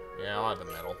 Yeah, I'll have the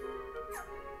metal.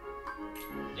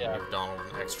 Yeah. Give Donald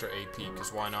an extra AP,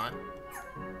 because why not?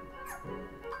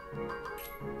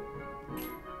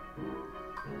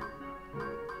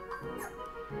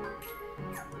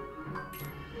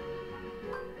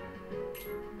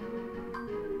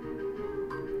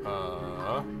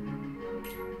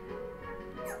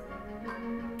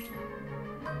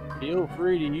 Feel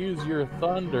free to use your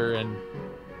thunder and...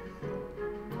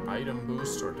 Item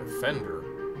boost or defender?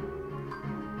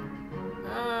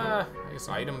 I guess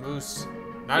item boost.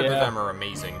 Neither of Yeah. them are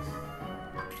amazing.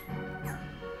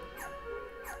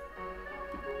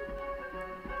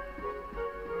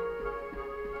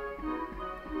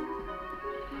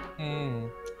 Hmm.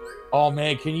 Oh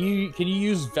man, can you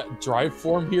use drive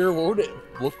form here? What would it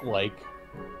look like?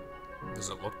 Does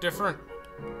it look different?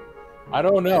 I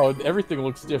don't know. Everything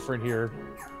looks different here.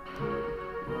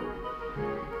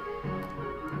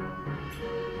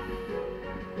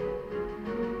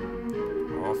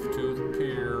 Off to the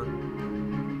pier.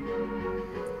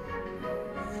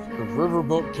 The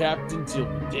riverboat captain till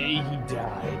the day he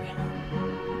died.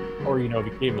 Or, you know,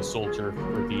 became a soldier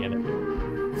for the enemy.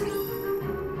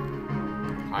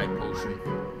 High potion.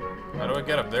 How do I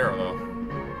get up there, though?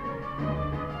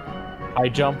 High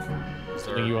jump. Is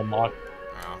Something you unlock.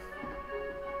 Oh.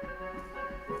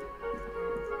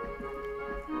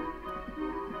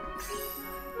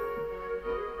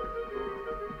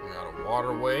 We got a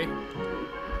waterway.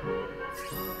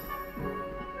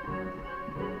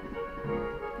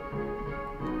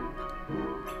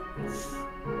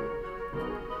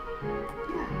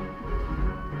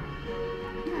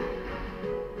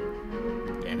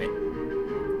 Damn it.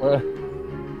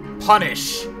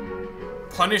 Punish!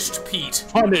 Punished Pete.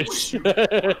 Punish! You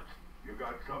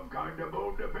got some kind of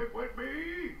bone to pick with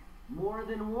me? More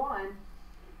than one.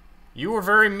 You were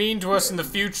very mean to us in the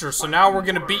future, so now we're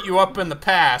gonna beat you up in the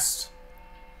past.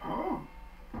 Huh?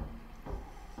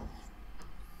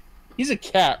 He's a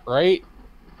cat, right?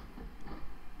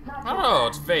 I don't know,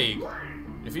 it's vague.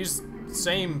 If he's the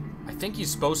same, I think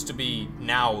he's supposed to be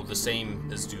now the same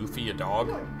as Doofy, a dog.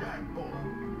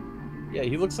 Yeah,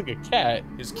 he looks like a cat.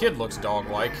 His kid looks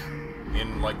dog-like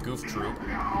in, like, Goof Troop.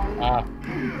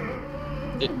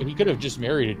 He could have just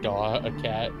married a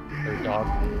cat, or a dog.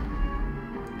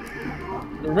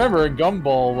 Remember, in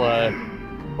Gumball,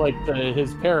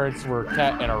 his parents were a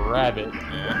cat and a rabbit.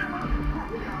 Yeah.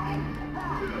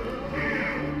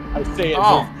 I say it.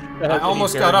 Oh, I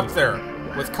almost got up there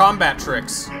with combat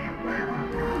tricks.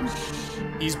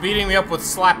 He's beating me up with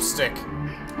slapstick.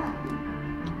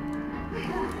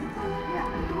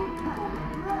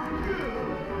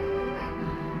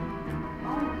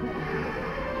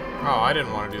 Oh, I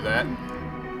didn't want to do that.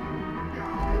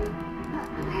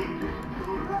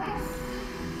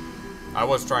 I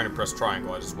was trying to press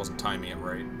triangle, I just wasn't timing it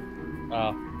right.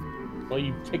 Well,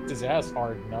 you kicked his ass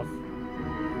hard enough.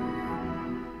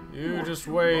 You just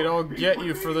wait, I'll get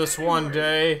you for this one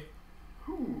day.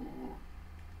 Who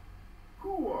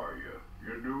are you?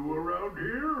 You new around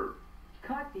here?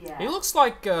 Cut the ass. He looks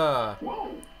like,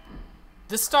 Whoa!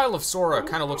 this style of Sora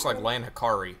kind of looks like Lan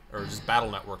Hikari, or just Battle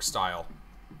Network style.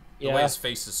 The way Yeah. his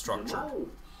face is structured. No,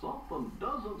 something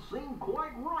doesn't seem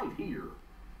quite right here.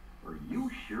 Are you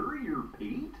sure you're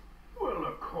Pete? Well,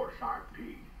 of course I'm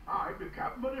Pete. I'm the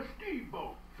captain of the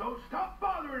steamboat, so stop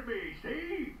bothering me,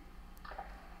 see?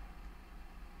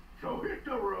 So hit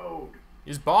the road.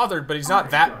 He's bothered, but he's not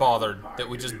that bothered that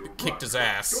we just kicked his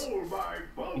ass. Stole my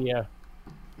boat. Yeah.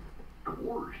 Of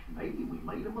course, maybe we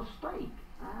made a mistake.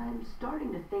 I'm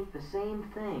starting to think the same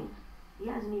thing. He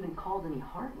hasn't even called any You were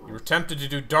Heartless. tempted to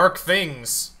do dark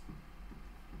things.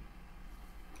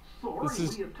 Sorry This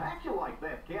is- we attacked you like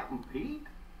that, Captain Pete.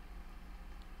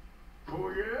 Oh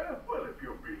yeah? Well, if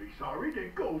you're really sorry,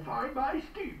 then go find my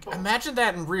steamboat. Imagine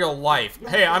that in real life.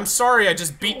 Hey, I'm sorry I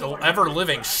just beat the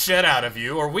ever-living shit out of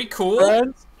you. Are we cool?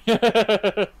 Friends?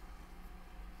 I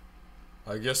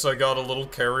guess I got a little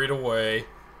carried away.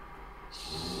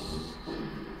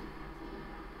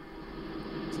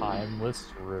 Timeless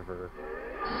River.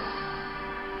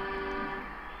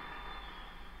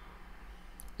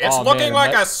 It's Oh, looking man,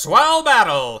 like that- a swell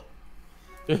battle!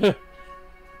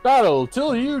 Battle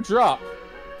till you drop.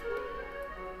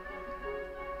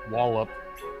 Wallop.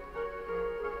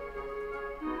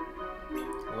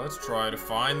 Let's try to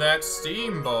find that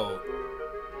steamboat.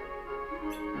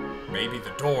 Maybe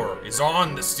the door is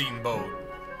on the steamboat.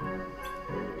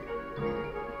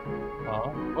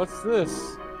 Oh, what's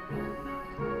this?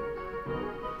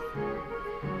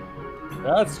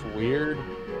 That's weird.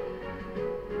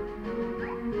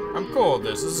 I'm cool with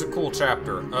this. This is a cool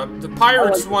chapter. The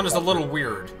Pirates one is a little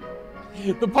weird.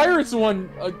 The Pirates one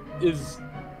is...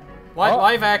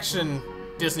 Live action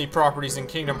Disney properties in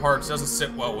Kingdom Hearts doesn't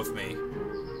sit well with me.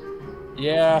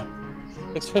 Yeah.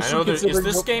 I Especially know that, does considering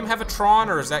this game have a Tron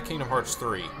or is that Kingdom Hearts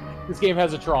 3? This game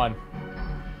has a Tron.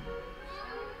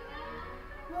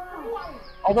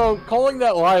 Although, calling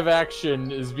that live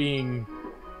action is being...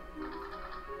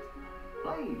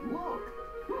 Hey, look!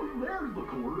 There's the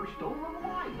cornerstone of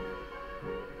light.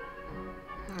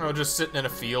 Oh, just sitting in a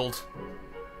field.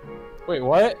 Wait,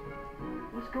 what?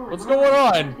 What's going What's on? going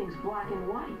on? Everything's black and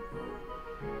white.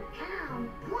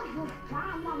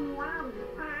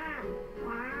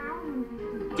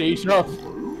 Deja.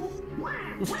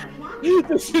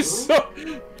 This is so...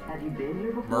 Have you been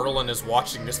here before? Merlin is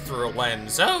watching this through a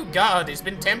lens. Oh god, he's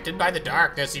been tempted by the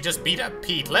darkness. He just beat up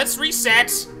Pete. Let's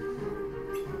reset!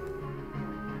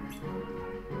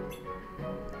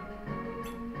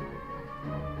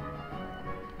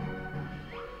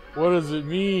 What does it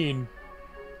mean?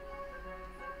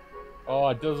 Oh,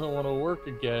 it doesn't want to work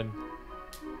again.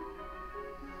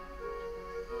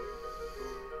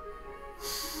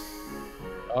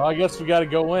 Oh, I guess we gotta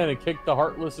go in and kick the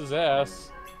Heartless's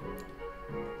ass.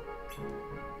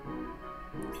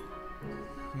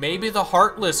 Maybe the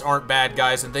Heartless aren't bad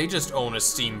guys and they just own a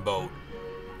steamboat.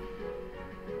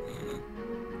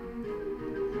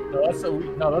 No, that's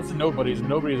the nobodies.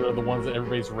 Nobodies are the ones that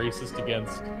everybody's racist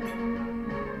against.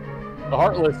 The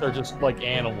Heartless are just like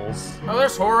animals. Oh,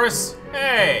 there's Horace.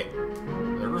 Hey!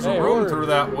 There's a room through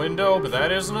that window, but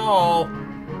that isn't all.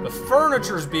 The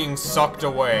furniture's being sucked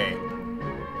away.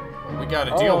 Well, we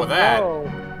gotta deal with that. No.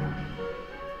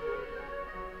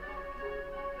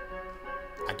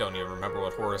 I don't even remember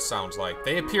what Horace sounds like.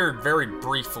 They appeared very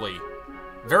briefly,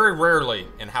 very rarely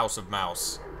in House of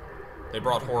Mouse. They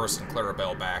brought Horace and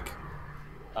Clarabelle back.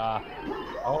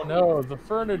 Oh no, the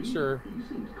furniture. He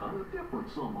seems kind of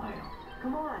different somehow.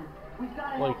 Come on, we've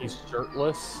got to Like help he's you.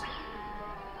 shirtless.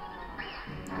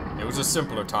 It was a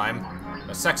simpler time,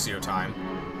 a sexier time.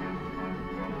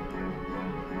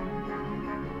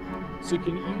 So you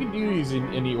can do these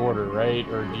in any order, right?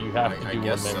 Or do you have to I do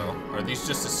guess one so. Are these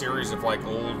just a series of like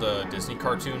old Disney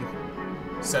cartoon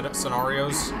setup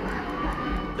scenarios?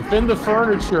 Defend the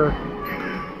furniture.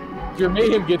 If your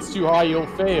mayhem gets too high, you'll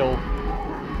fail.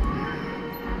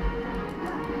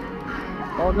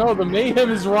 Oh no, the mayhem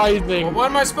is rising. Well,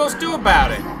 what am I supposed to do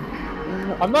about it?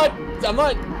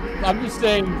 I'm just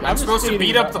saying. I'm supposed to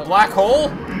beat up the black hole?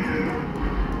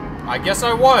 I guess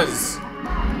I was.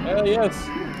 Yes.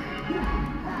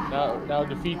 Now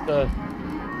defeat the.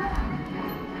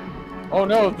 Oh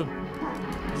no,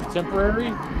 is it temporary?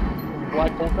 The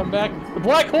black hole come back? The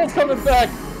black hole's coming back!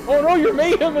 Oh no, your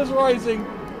mayhem is rising!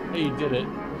 Hey, you did it.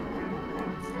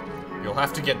 You'll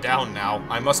have to get down now.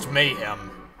 I must mayhem.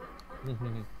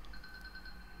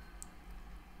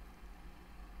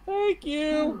 Thank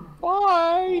you!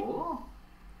 Bye!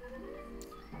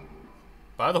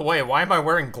 By the way, why am I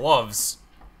wearing gloves?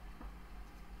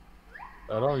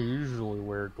 I don't usually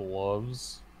wear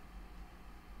gloves.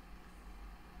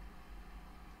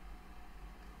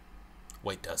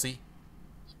 Wait, does he?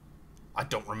 I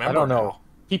don't remember. I don't know. now.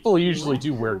 People usually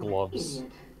do wear gloves.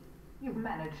 Idiot. You've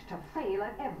managed to fail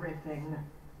at everything.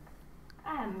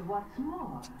 And what's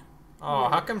more... Oh,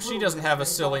 how come she doesn't have a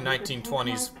silly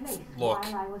 1920s look?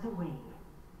 While I was away.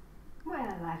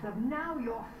 Well, as of now,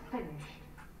 you're finished.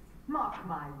 Mark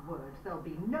my words, there'll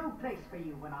be no place for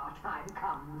you when our time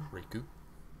comes. Riku?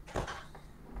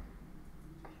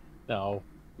 No,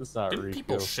 it's not Didn't Riku.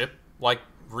 people ship, like,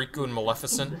 Riku and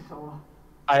Maleficent? Imbecile.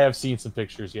 I have seen some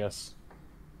pictures, yes.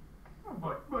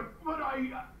 But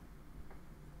I...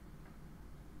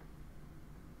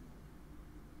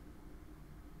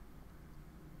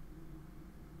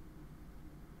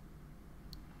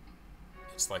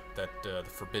 It's like that, the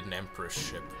Forbidden Empress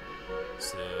ship.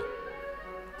 It's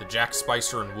the Jack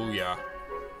Spicer and Wuya.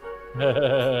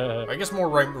 I guess more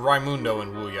Raimundo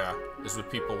and Wuya is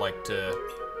what people like to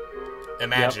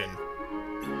imagine.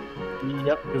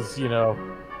 Yep, because, you know,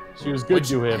 she was good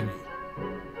to him.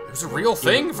 It was a real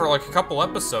thing for like a couple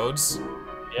episodes.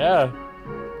 Yeah.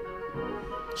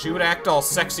 She would act all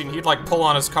sexy and he'd like pull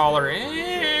on his collar.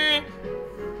 Eh.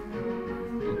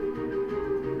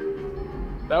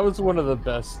 That was one of the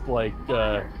best, like,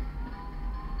 Good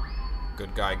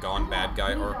guy gone, bad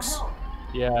guy arcs.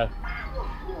 yeah.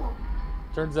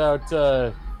 Turns out,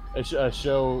 a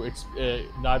show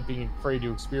not being afraid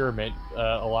to experiment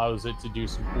allows it to do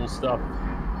some cool stuff,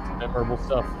 some memorable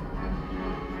stuff.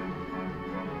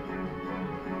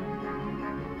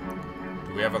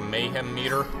 Do we have a mayhem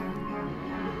meter?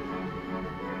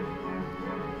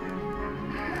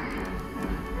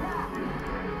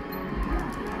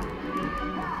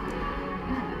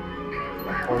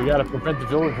 Well, we gotta prevent the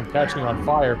building from catching on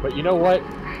fire, but you know what?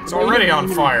 It's already on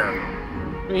fire.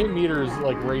 Mayhem meter is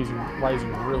like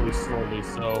rising really slowly,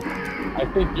 so I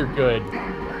think you're good.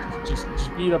 Just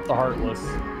beat up the Heartless.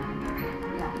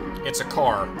 It's a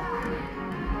car.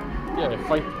 Yeah,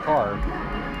 fight the car.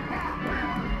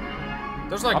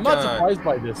 There's like I'm not surprised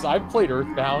by this. I've played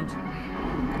Earthbound.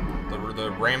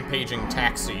 the rampaging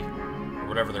taxi, or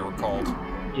whatever they were called.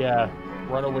 Yeah,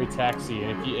 Runaway Taxi,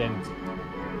 and if you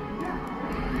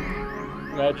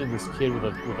imagine this kid with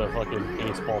a fucking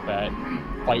baseball bat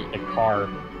fighting a car.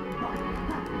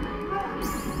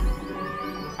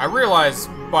 I realize,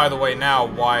 by the way, now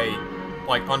why,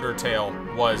 like,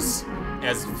 Undertale was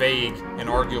as vague and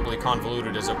arguably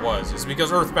convoluted as it was. Is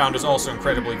because Earthbound is also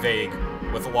incredibly vague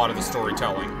with a lot of the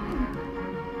storytelling.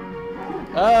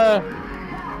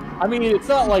 I mean, it's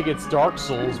not like it's Dark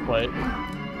Souls, but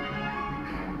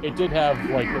it did have,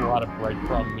 like, a lot of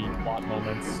breadcrumb plot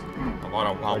moments. A lot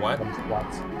of, what?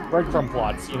 Plots. Breadcrumb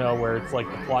plots, you know, where it's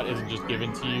like the plot isn't just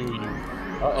given to you,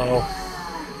 uh-oh.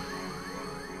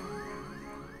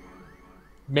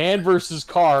 Man versus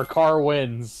car, car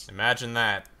wins. Imagine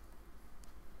that.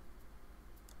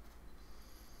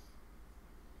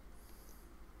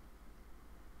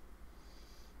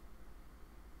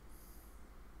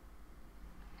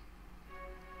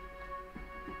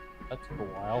 That took a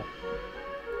while.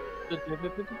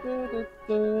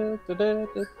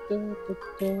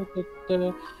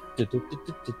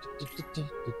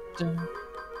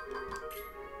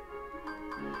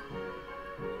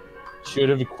 Should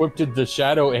have equipped the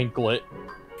shadow anklet.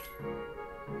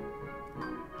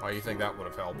 Why do you think that would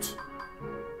have helped?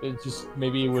 It just,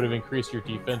 maybe it would have increased your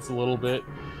defense a little bit.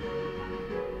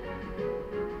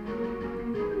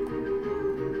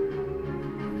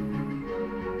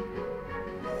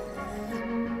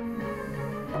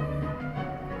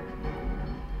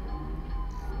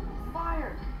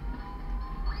 Fire!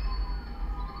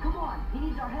 Come on, he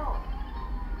needs our help.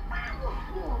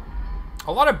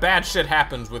 A lot of bad shit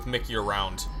happens with Mickey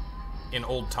around in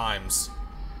old times.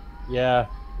 Yeah,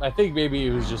 I think maybe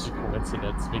it was just a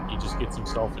coincidence. Mickey just gets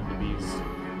himself into these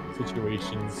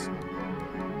situations.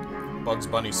 Bugs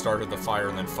Bunny started the fire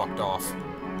and then fucked off.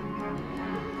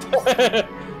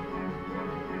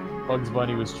 Bugs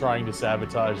Bunny was trying to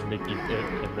sabotage Mickey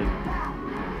and the...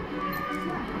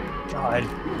 God.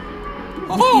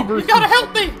 Oh, you gotta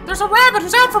help me! There's a rabbit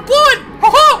who's out for blood!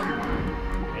 Ho-ho!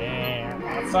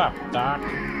 What's up, Doc?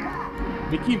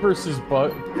 Mickey versus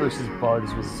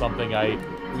Bugs was something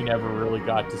we never really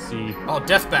got to see. Oh,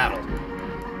 Death Battle.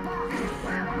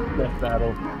 Death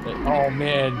Battle. Oh,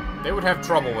 man. They would have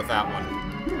trouble with that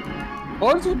one.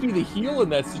 Bugs would be the heel in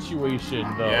that situation,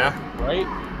 though. Yeah. Right?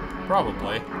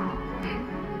 Probably.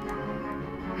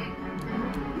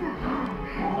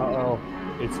 Uh-oh.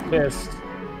 It's pissed.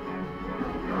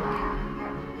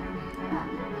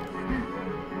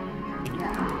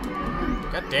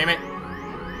 God damn it.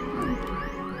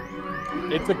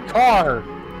 It's a car!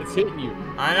 It's hitting you.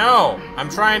 I know! I'm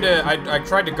trying to... I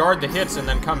tried to guard the hits and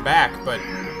then come back, but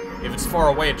if it's far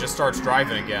away, it just starts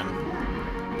driving again.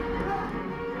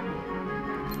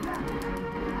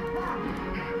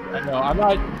 I know,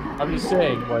 I'm just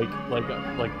saying, like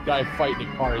guy fighting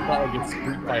a car, it's not like it's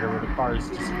Street Fighter where the car is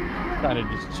just kind of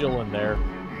just chilling there.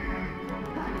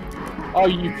 Oh,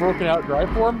 you've broken out drive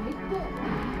for him?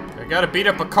 I gotta beat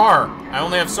up a car. I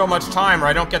only have so much time or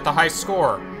I don't get the high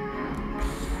score.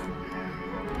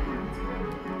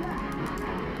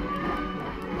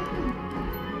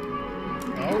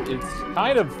 Well, it's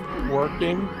kind of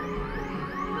working.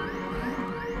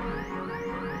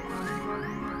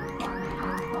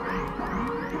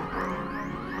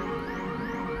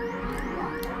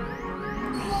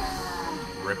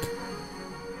 Rip.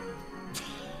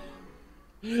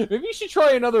 Maybe you should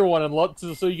try another one and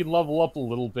so you can level up a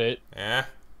little bit. Yeah.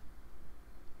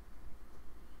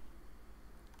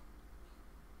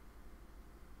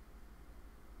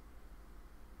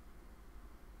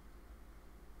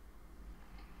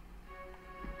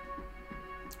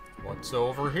 What's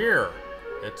over here?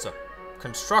 It's a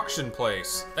construction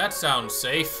place. That sounds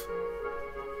safe.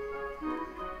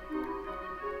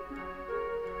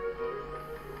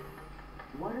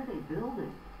 What are they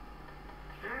building?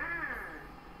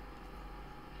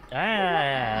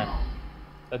 Ah!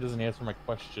 That doesn't answer my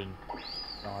question,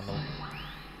 Donald.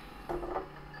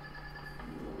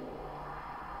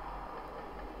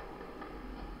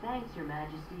 Thanks, Your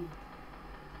Majesty.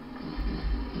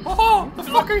 Oh, the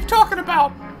fuck are you talking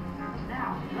about?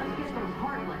 Now, let's get those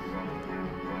heartless.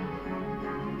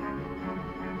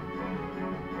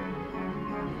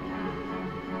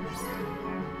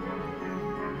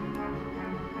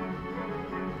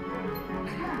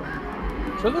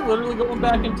 So are they literally going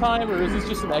back in time, or is this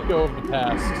just an echo of the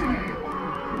past?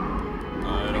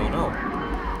 I don't know.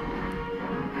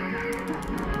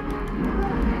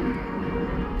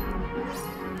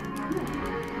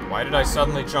 Why did I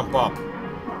suddenly jump up?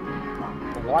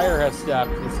 The wire has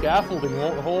snapped. The scaffolding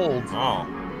won't hold. Oh.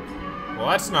 Well,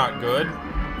 that's not good.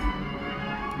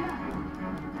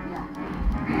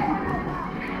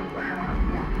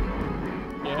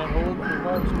 Can't hold it for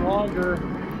much longer.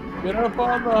 Get up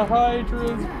on the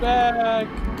Hydra's back!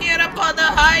 Get up on the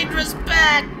Hydra's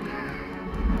back!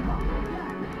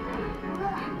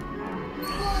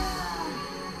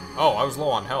 Oh, I was low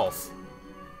on health.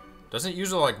 Doesn't it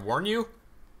usually, like, warn you?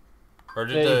 Or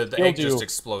did the egg just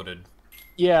exploded?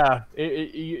 Yeah,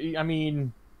 I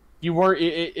mean, you were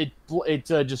it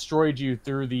destroyed you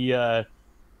through the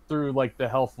through like the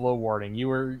health low warning. You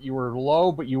were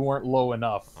low, but you weren't low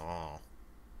enough. Oh.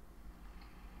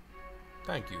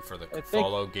 Thank you for the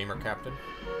follow, Gamer Captain.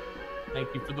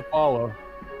 Thank you for the follow.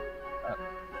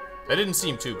 That didn't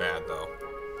seem too bad, though.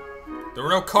 There were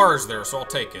no cars there, so I'll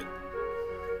take it.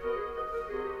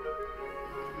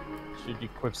 Should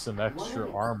equip some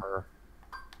extra armor.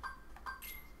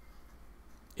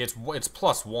 It's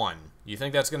 +1. You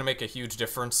think that's gonna make a huge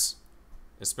difference?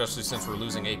 Especially since we're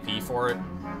losing AP for it?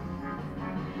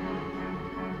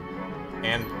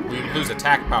 And we would lose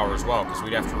attack power as well, because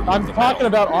we'd have to remove I'm the talking metal.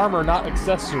 about armor, not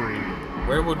accessory.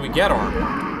 Where would we get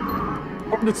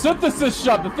armor? From the synthesis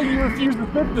shop, the thing you refused the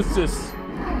synthesis.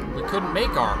 We couldn't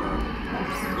make armor.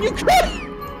 You could!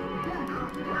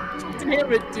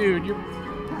 Damn it, dude.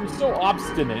 You're so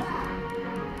obstinate.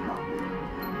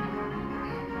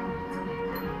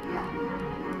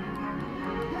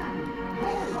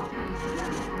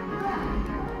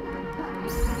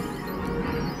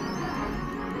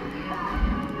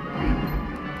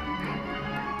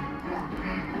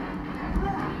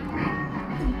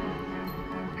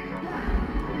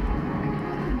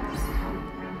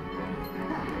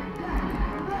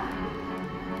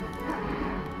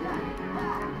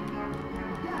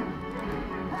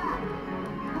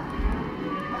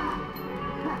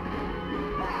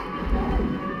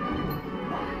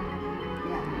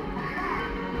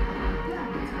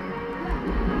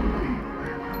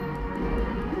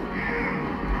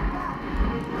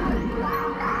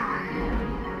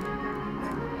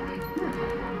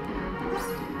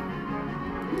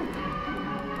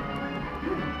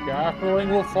 Scaffolding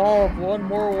will fall if one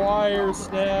more wire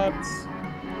snaps.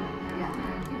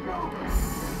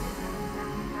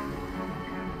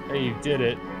 Hey, you did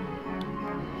it.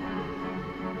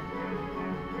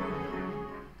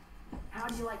 How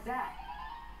do you like that?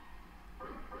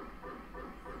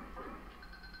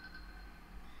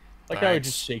 Like how he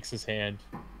just shakes his hand.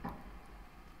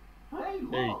 Hey,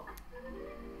 Hey. look.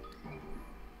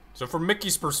 So from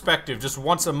Mickey's perspective, just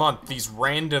once a month, these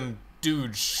random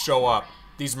dudes show up.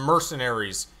 These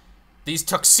mercenaries. These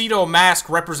tuxedo mask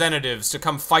representatives to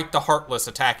come fight the Heartless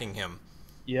attacking him.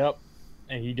 Yep.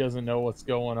 And he doesn't know what's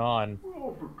going on.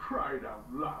 Oh, for crying out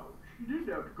loud. You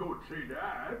didn't have to go and say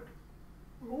that.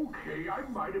 Okay, I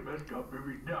might have messed up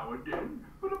every now and then,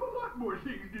 but I'm a lot more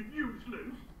things than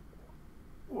useless.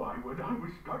 Why, when I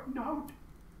was starting out...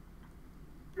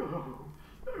 Oh,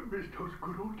 I miss those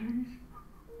good old days.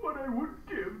 What I wouldn't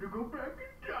give to go back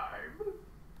in time.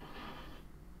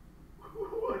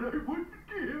 What I wouldn't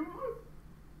give.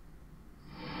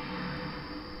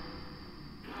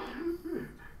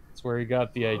 That's where he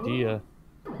got the idea.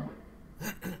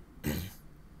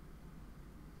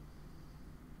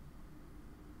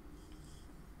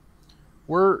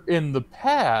 We're in the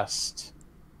past.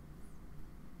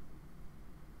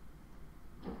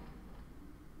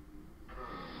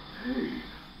 Hey,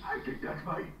 I think that's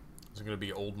my... Is it going to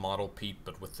be old model Pete,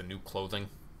 but with the new clothing?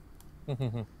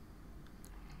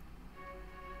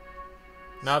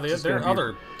 Now, their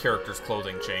other characters'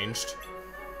 clothing changed.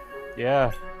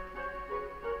 Yeah.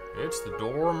 It's the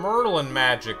door Merlin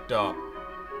magicked up.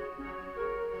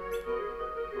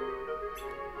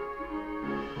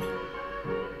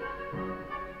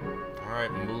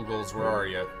 Alright, Moogles, where are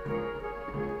you?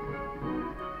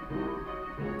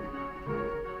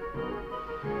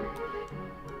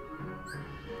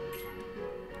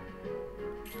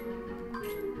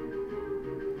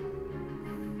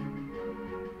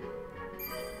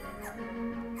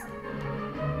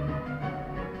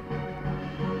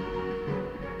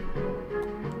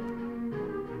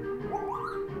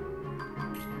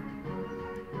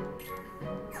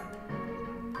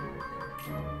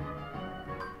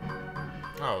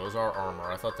 Oh, those are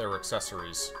armor. I thought they were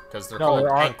accessories, because they're called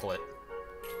anklet.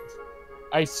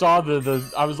 I saw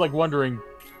I was like wondering,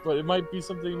 but it might be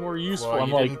something more useful. Well, I'm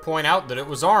you like, didn't point out that it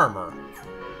was armor.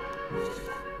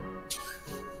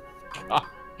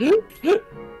 the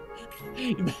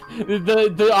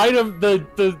item,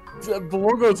 the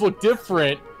logos look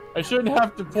different. I shouldn't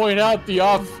have to point out the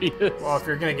obvious. Well, if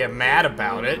you're gonna get mad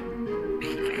about it.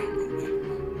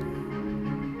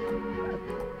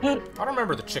 I don't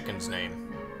remember the chicken's name.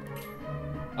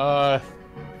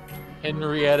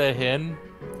 Henrietta Hen.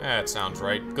 That sounds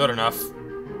right. Good enough.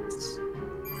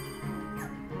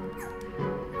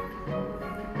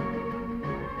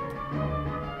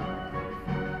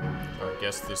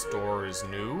 guess this door is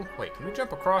new. Wait, can we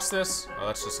jump across this? Oh,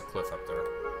 that's just a cliff up there.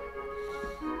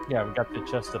 Yeah, we got the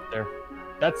chest up there.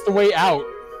 That's the way out.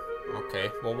 Okay,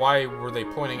 well, why were they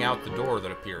pointing out the door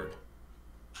that appeared?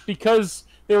 Because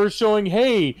they were showing,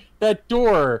 hey, that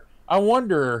door. I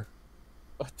wonder.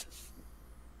 What the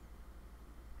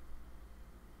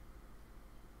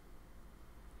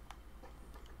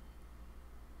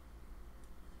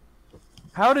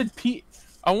How did Pete...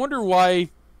 I wonder why...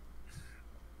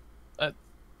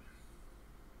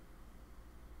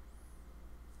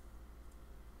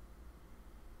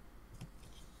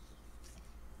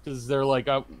 Because they're like...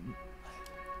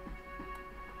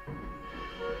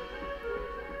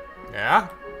 Yeah?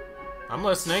 I'm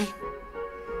listening.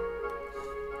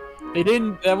 They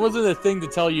didn't... That wasn't a thing to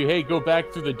tell you, hey, go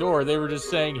back through the door. They were just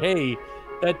saying, hey,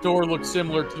 that door looks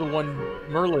similar to the one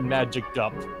Merlin magicked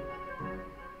up.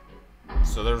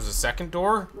 So there was a second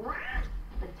door?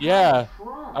 Yeah.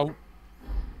 Or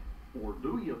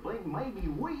do you think maybe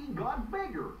we got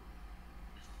bigger?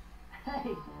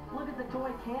 Hey, look at the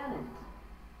toy cannons.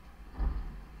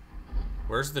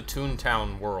 Where's the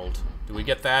Toontown world? Do we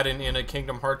get that in a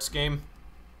Kingdom Hearts game?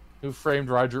 Who framed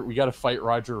Roger? We gotta fight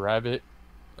Roger Rabbit.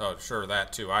 Oh, sure,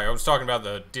 that too. I was talking about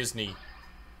the Disney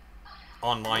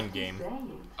online game.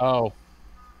 Oh.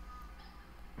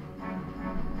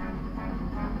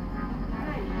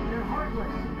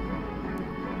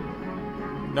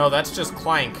 No, that's just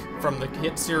Clank from the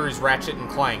hit series Ratchet and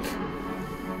Clank.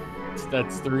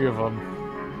 That's 3 of them.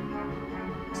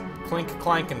 Clink,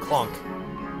 Clank, and Clunk.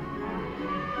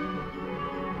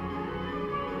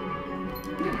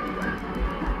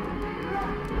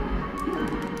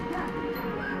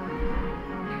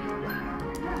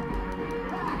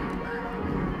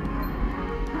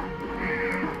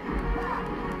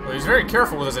 Well, he's very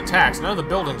careful with his attacks. None of the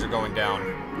buildings are going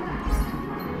down.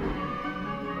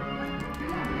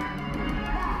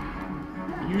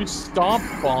 Use Stomp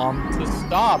Bomb to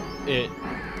stop it.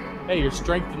 Hey, your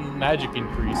strength and magic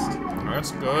increased. Oh,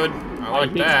 that's good. I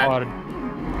like that. Hard.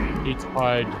 It's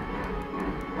hard.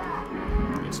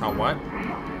 It's not what?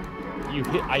 You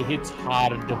hit. I hit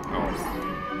hard.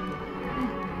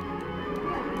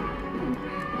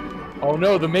 Oh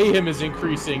no, the mayhem is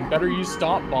increasing. Better use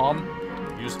Stomp Bomb.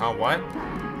 Use how what?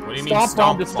 What do you mean Stomp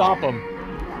Bomb to bomb? stop him.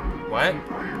 What?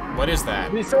 What is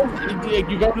that? It says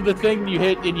you go to the thing and you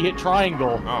hit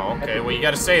triangle. Oh, okay. Well, you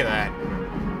gotta say that.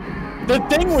 The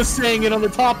thing was saying it on the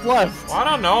top left. Well, I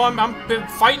don't know. I'm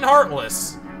fighting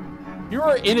Heartless. You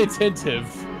are inattentive.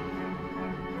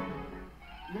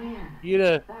 Man,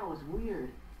 that was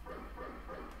weird.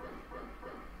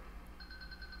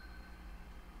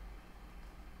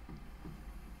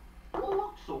 Well,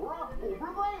 look, Sora,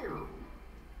 over there.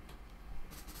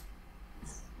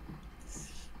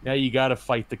 Now you gotta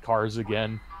fight the cars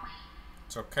again.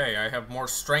 It's okay. I have more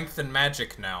strength and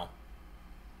magic now.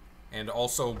 And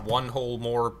also 1 whole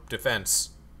more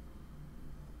defense.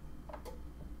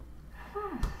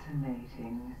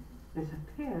 Fascinating. This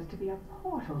appears to be a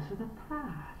portal to the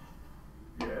past.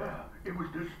 Yeah, it was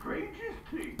the strangest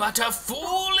thing. But a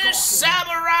foolish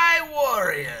samurai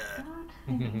warrior! Start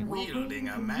thinking of Wielding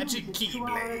ways a to magic use it to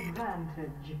our keyblade.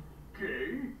 advantage.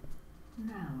 Okay.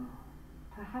 Now,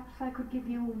 perhaps I could give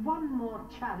you one more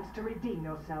chance to redeem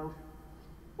yourself.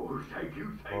 Oh, thank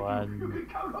you, thank One. you. You can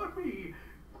count on me.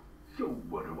 So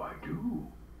what do I do?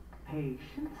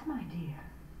 Patience, my dear.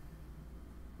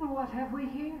 What have we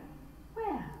here?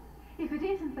 Well, if it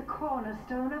isn't the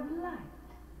cornerstone of light.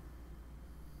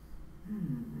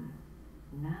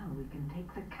 Now we can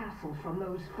take the castle from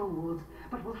those fools,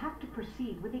 but we'll have to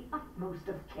proceed with the utmost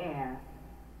of care.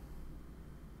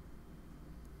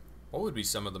 What would be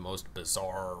some of the most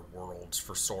bizarre worlds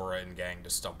for Sora and gang to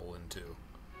stumble into?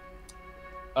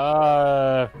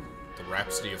 The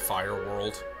Rhapsody of Fire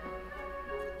world.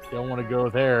 Don't want to go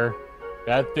there.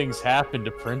 Bad things happen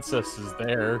to princesses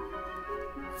there.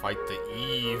 Fight the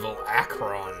evil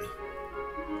Akron.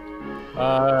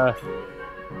 The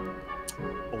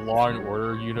Law and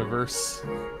Order universe.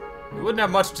 We wouldn't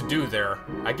have much to do there.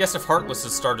 I guess if Heartless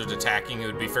had started attacking, it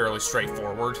would be fairly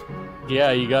straightforward.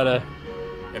 Yeah, you gotta...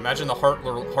 Imagine the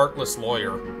Heartless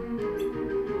lawyer.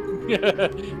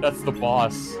 That's the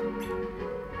boss.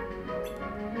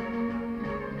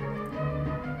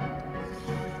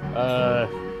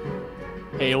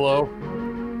 Halo.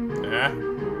 Yeah.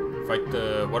 Fight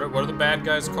the... What are the bad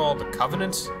guys called? The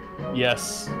Covenant?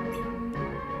 Yes.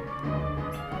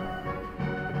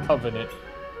 The Covenant.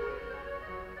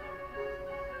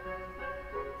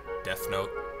 Death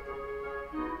Note.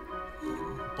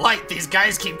 Light, these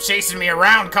guys keep chasing me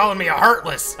around, calling me a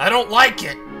Heartless. I don't like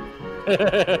it.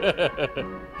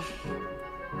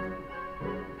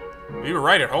 You were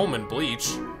right at home in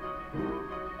Bleach.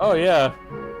 Oh, yeah.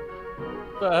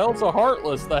 The hell's a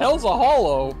Heartless? The hell's a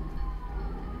Hollow?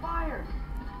 Fire!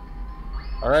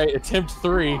 Alright, attempt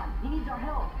 3. He needs our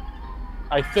help.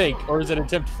 I think. Or is it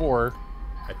attempt 4?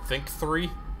 I think 3.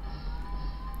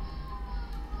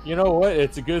 You know what?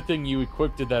 It's a good thing you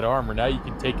equipped that armor. Now you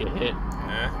can take a hit.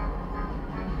 Eh.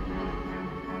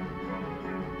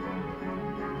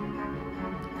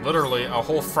 Literally a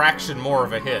whole fraction more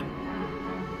of a hit.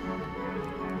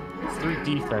 It's 3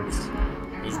 defense.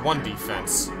 It was 1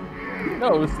 defense.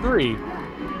 No, it was 3.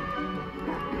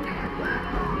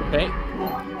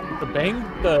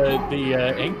 The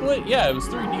anklet? Yeah, it was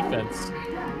 3 defense.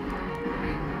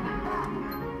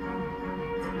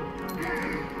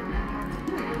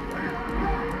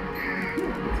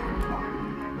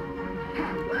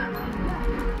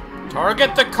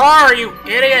 Target the car, you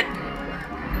idiot!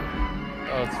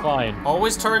 Oh, it's fine.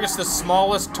 Always targets the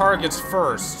smallest targets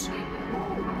first.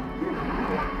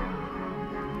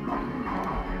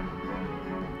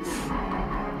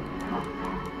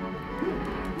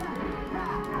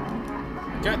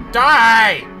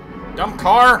 Die! Dumb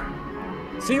car!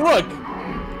 See, look!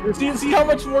 See how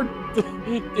much more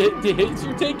hits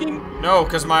you're taking? No,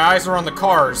 because my eyes are on the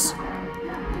cars.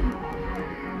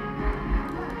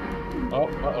 Oh,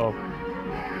 uh-oh.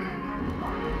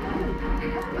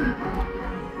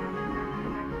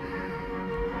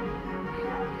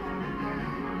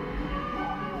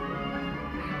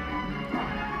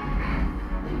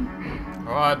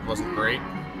 Oh, that wasn't great.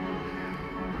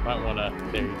 Might wanna...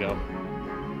 There you go.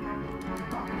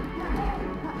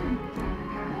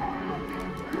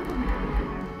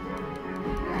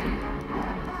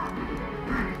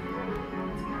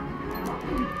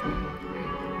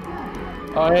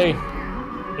 Oh, hey.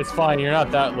 It's fine, you're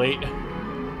not that late.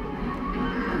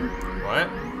 What?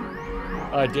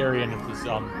 Darian is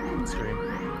stream.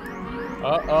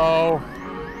 Uh-oh.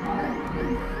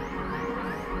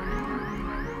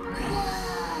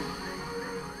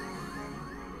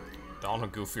 Dawn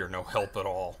and Goofy are no help at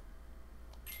all.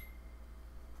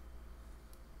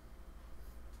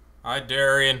 Hi,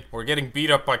 Darian. We're getting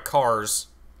beat up by cars.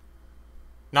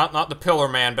 Not the Pillar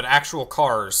Man, but actual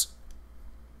cars.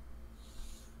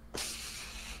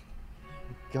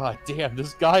 God damn,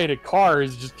 this guy in a car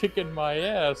is just kicking my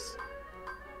ass.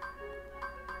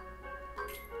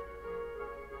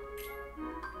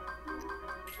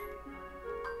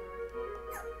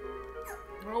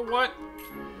 You know what?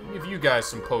 I'll give you guys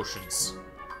some potions.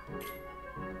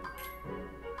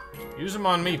 Use them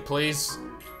on me, please.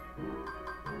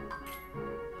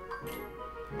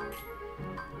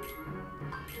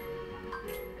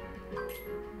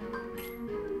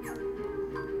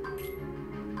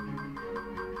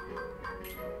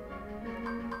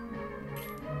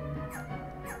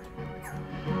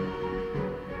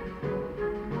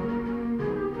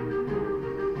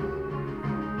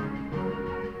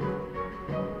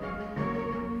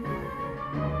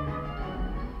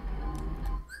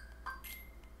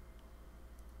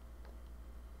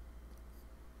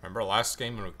 Remember last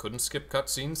game when we couldn't skip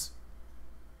cutscenes?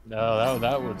 No,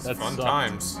 that's fun sucked.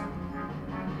 times.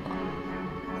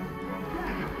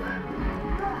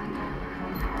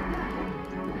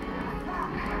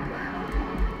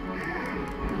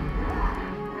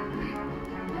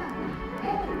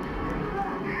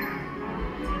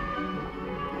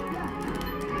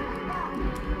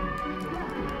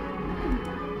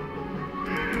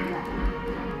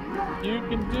 You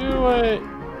can do it!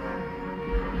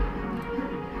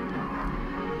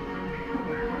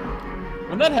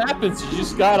 When that happens, you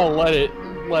just gotta let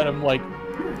him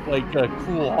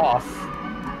cool off.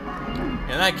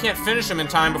 And I can't finish him in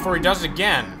time before he does it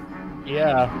again.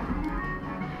 Yeah.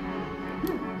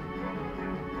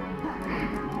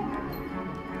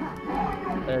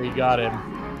 There, you got him.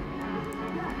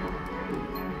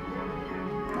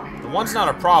 The one's not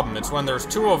a problem, it's when there's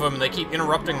 2 of them and they keep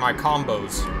interrupting my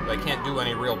combos. They can't do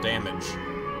any real damage.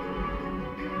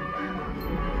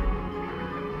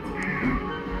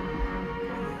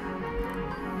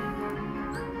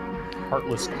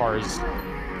 Heartless cars.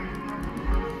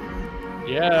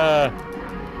 Yeah.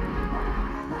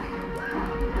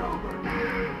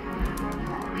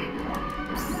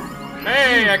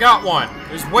 Hey, I got one.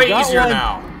 It's way easier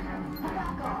now.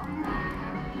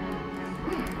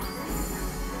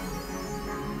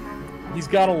 He's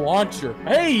got a launcher.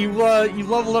 Hey, you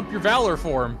leveled up your Valor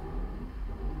for him.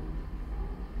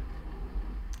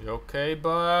 You okay,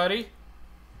 buddy?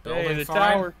 Building Hey, the fine?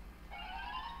 tower.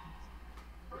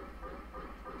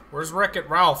 Where's Wreck-It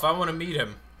Ralph? I want to meet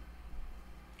him.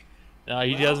 No,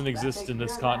 he doesn't exist in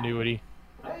this continuity.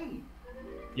 Hey,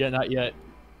 Yeah, not yet.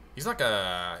 He's like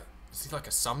a Is he like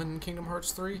a summon in Kingdom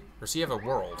Hearts 3? Or does he have a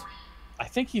world? I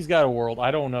think he's got a world.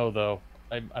 I don't know, though.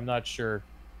 I'm not sure.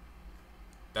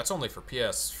 That's only for for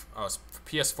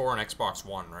PS4 and Xbox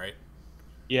One, right?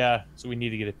 Yeah, so we need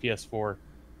to get a PS4.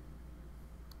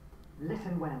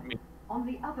 Listen well. On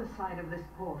the other side of this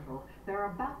portal, they're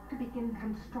about to begin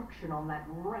construction on that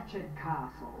wretched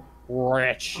castle.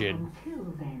 Wretched. Until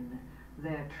then,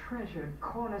 their treasured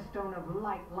cornerstone of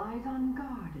light lies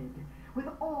unguarded, with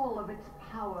all of its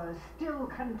powers still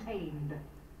contained.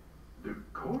 The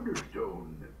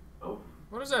cornerstone of...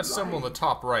 What is that symbol in the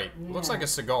top right? Yeah. It looks like a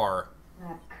cigar.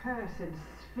 That cursed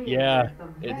sphere Yeah, is the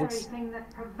it very looks- thing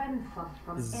that prevents us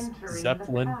from entering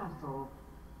Zeppelin. the castle.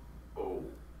 Oh,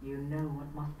 You know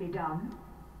what must be done?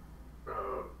 uh...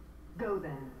 Go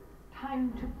then.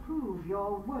 Time to prove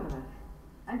your worth.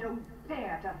 And don't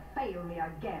dare to fail me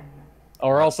again.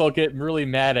 Or else I'll get really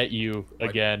mad at you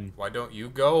again. Why don't you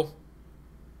go?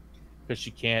 Because she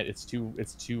can't. It's too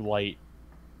light.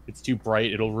 It's too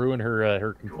bright. It'll ruin her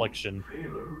her complexion.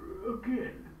 Failure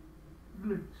again.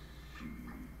 Let's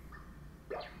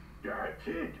see. That's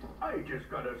it. I just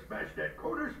gotta smash that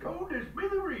cornerstone to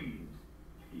smithereens.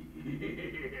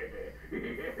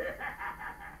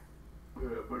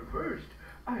 But first,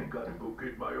 I gotta go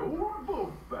get my old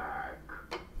boat back.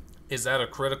 Is that a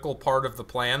critical part of the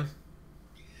plan?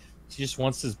 He just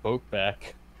wants his boat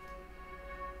back.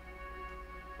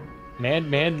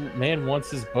 Man wants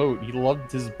his boat. He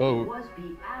loved his boat. Must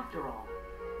be after all.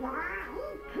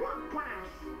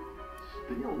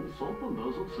 Still, something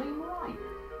doesn't seem right.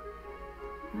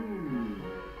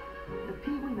 The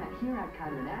Pee we met here had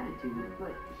kind of an attitude,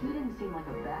 but he didn't seem like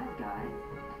a bad guy.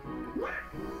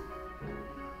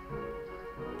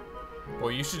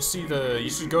 Well, you should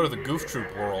go to the Goof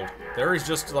Troop world. There he's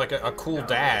just like a cool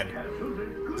dad.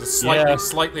 He's a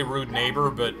slightly rude neighbor,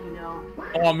 but You know,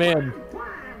 Oh man,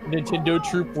 Nintendo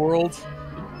Troop World.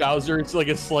 Bowser is like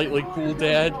a slightly cool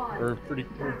dad, or a pretty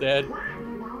cool dad.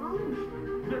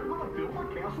 They're gonna build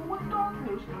a castle with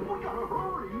darkness. We gotta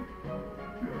hurry.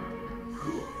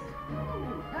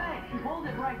 hey, hold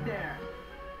it right there.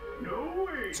 No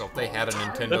way. so if they had a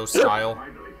Nintendo style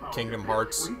Kingdom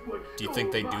Hearts, do you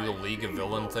think they do the League of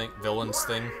Villains thing?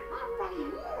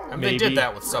 I mean, they did Maybe.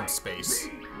 that with Subspace.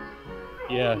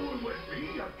 Yeah. With me,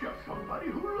 I'm just somebody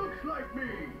who looks like me.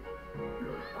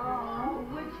 Oh,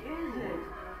 which is it?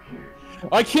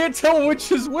 I can't tell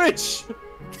which is which.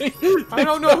 I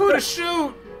don't know who to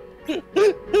shoot.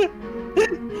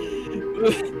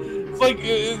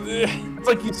 It's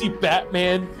like you see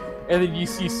Batman, and then you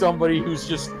see somebody who's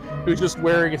just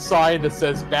wearing a sign that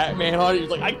says Batman on it. You're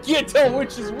like, I can't tell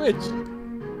which is which.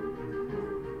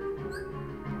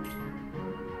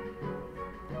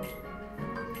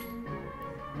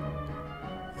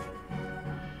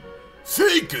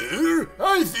 Faker?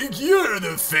 I think you're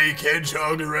the fake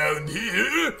hedgehog around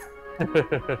here.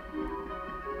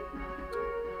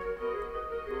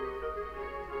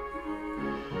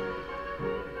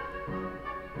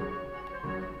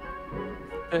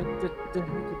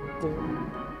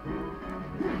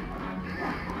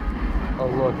 Oh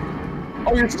look!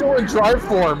 Oh, you're still in drive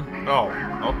form. Oh,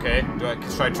 okay.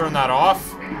 Should I turn that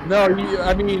off? No,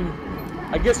 I mean,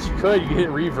 I guess you could. You could hit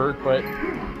revert, but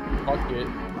fuck it.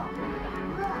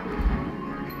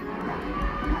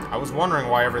 I was wondering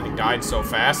why everything died so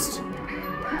fast.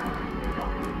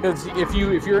 Because if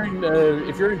you're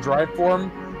in drive form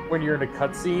when you're in a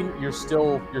cutscene, you're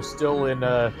still in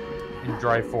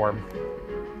drive form.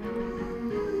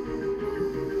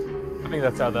 I think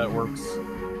that's how that works.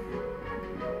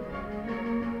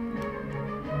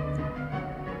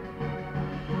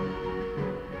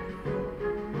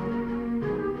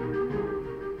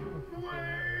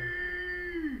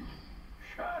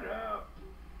 Shut up.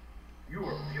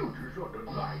 Your future's on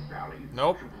the line, Valley.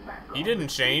 Nope. He didn't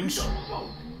change.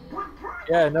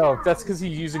 Yeah, no, that's because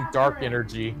he's using dark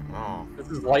energy. Oh. This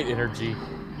is light energy.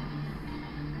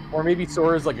 Or maybe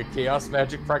Sora's like a chaos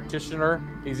magic practitioner.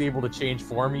 He's able to change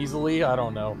form easily. I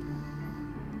don't know.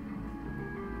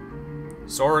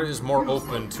 Sora is more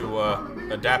open to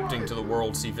adapting to the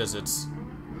worlds he visits.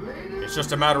 It's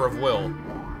just a matter of will.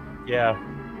 Yeah.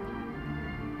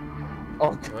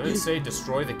 Oh, What did it say?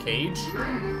 Destroy the cage?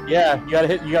 yeah.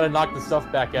 You gotta knock the stuff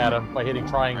back at him by hitting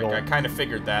triangle. I kind of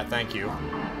figured that. Thank you.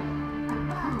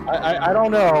 I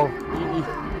don't know.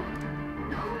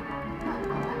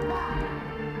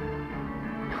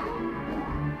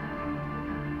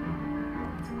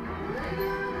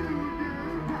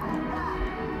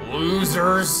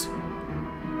 Losers!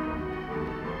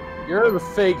 You're the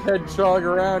fake hedgehog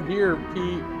around here,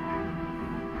 Pete.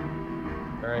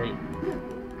 Alright.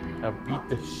 Now beat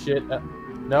the shit up.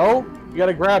 No? You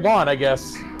gotta grab on, I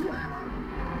guess.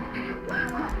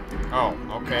 Oh,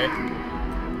 okay.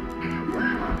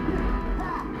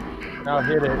 Now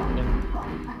hit it.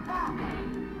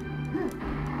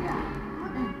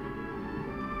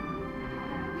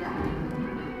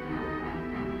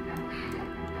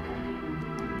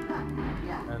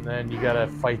 And then you gotta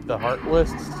fight the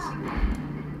Heartless.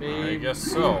 I guess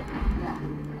so.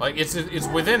 Like, it's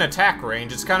within attack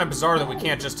range. It's kind of bizarre that we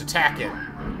can't just attack it.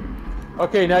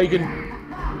 Okay, now you can...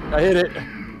 I hit it.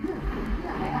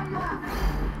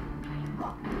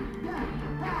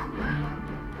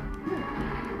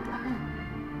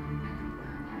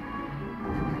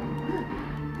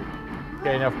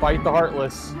 Okay, now fight the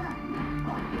Heartless.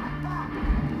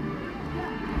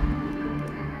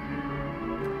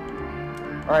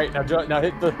 Alright, now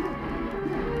hit the...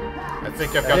 I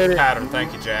think I've got the pattern.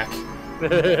 Thank you, Jack.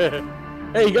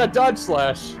 Hey, you got Dodge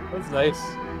Slash. That's nice.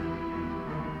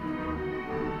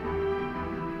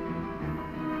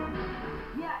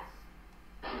 Yes.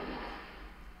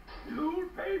 You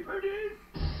pay for this?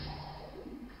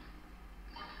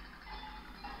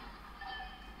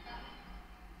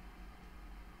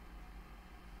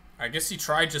 I guess he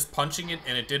tried just punching it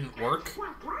and it didn't work.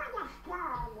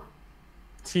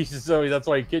 So that's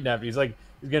why he kidnapped it. He's like,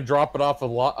 he's gonna drop it off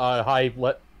a high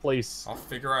place. I'll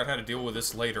figure out how to deal with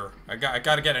this later. I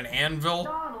gotta get an anvil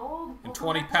Donald, and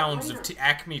 20 pounds of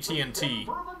Acme TNT.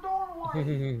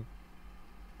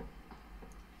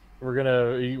 We're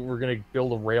gonna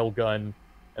build a rail gun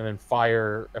and then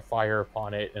fire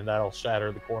upon it, and that'll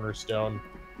shatter the cornerstone.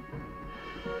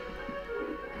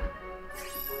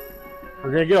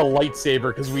 We're gonna get a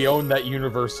lightsaber because we own that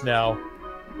universe now.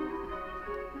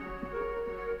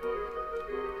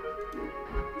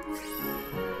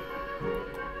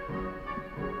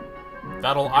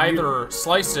 That'll either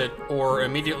slice it or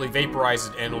immediately vaporize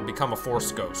it and it'll become a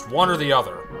Force Ghost. One or the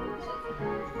other.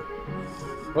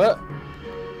 What?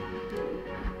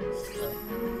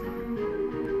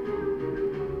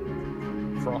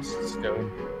 Frost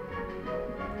Stone.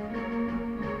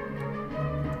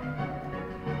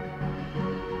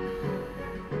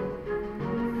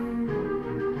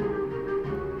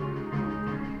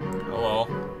 Hello.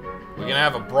 We gonna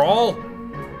have a brawl?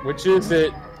 Which is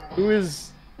it?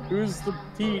 Who's the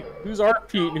Pete? Who's our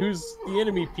Pete? And who's the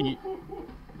enemy Pete?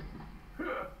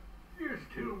 You're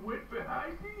still wet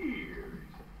behind the ears.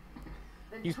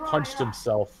 He's punched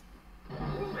himself.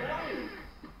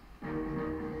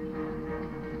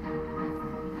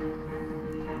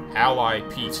 Ally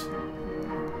Pete.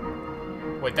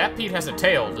 Wait, that Pete has a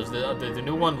tail. Does the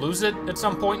new one lose it at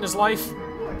some point in his life?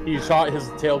 He shot,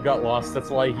 his tail got lost. That's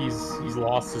why he's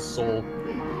lost his soul.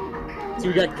 So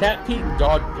we got Cat Pete and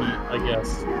Dog Pete, I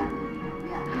guess.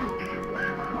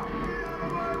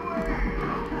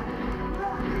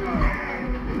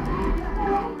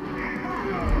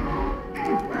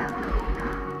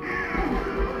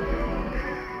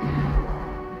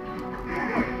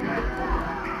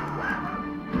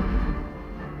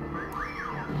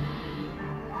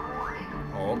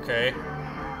 Okay.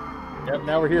 Yep,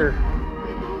 now we're here.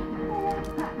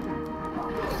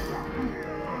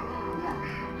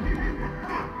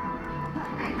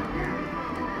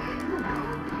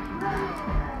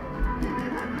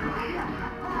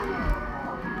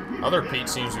 Other Pete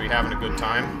seems to be having a good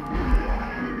time.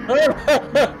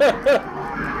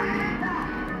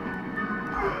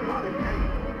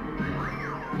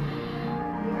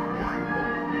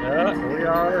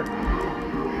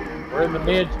 We're in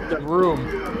the room.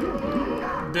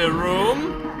 The room?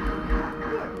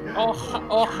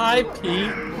 Oh, hi,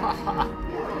 Pete.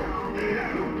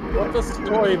 What a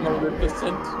story,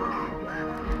 Maleficent.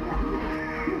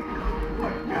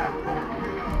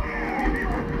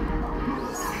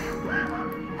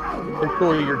 Hey,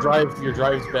 cool, your drive's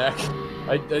back.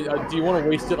 Do you want to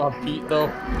waste it on Pete, though?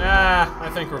 Nah, I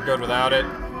think we're good without it.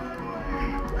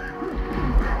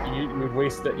 You'd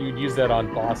waste that. You'd use that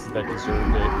on bosses that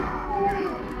deserved it.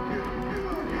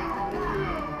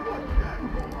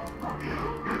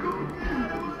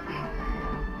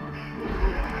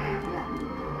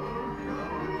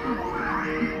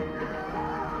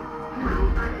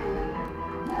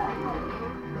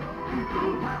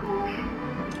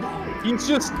 He's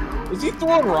just... Is he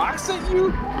throwing rocks at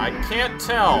you? I can't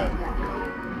tell.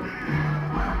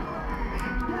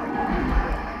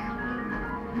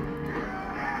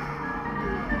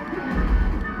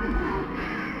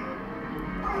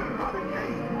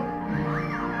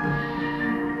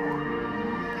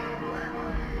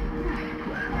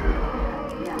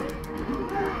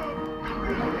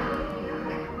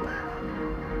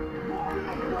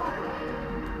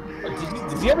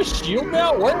 Does he have a shield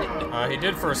now? What? He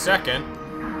did for a second.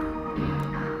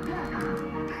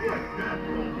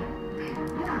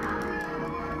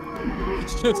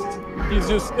 He's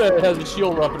just has a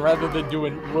shield up, and rather than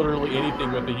doing literally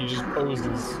anything with it, he just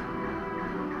poses.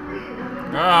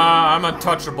 Ah, I'm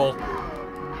untouchable.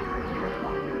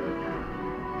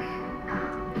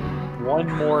 One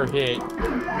more hit,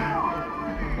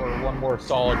 or one more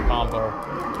solid combo.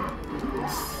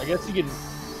 I guess you can.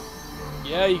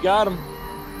 Yeah, you got him.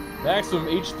 Maximum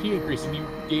HP increase, and you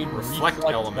gain Reflect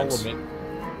element. It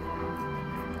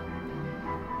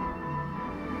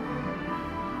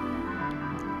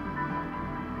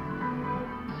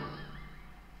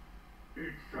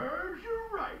serves you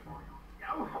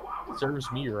right.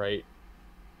 Serves me right.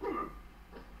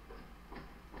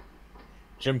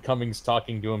 Jim Cummings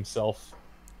talking to himself.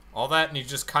 All that, and he's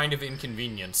just kind of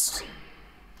inconvenienced.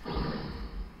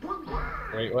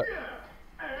 Wait, what?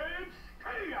 And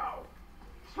stay out.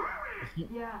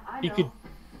 Yeah, I He know. could.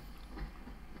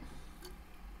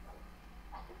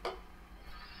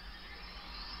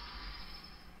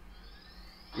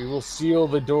 We will seal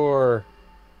the door.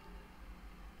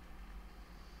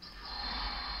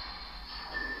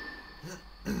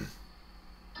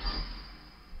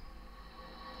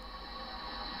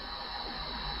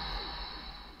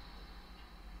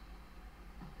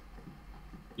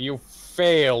 You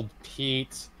failed,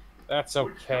 Pete. That's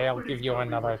okay. I'll give you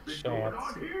another chance.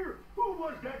 Who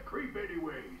was that creep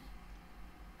anyways?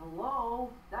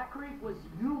 Hello? That creep was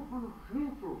you.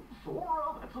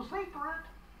 Sora, that's a secret.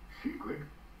 Secret?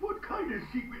 What kind of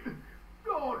secret?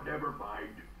 Oh, never mind.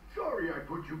 Sorry I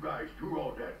put you guys through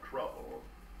all that trouble.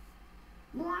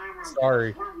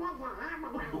 Sorry.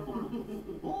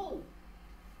 Oh,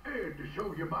 And to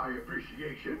show you my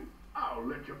appreciation, I'll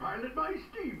let you pilot my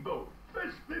steamboat.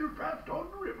 Best little craft on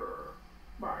the river.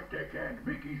 My deckhand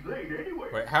Mickey's late anyway.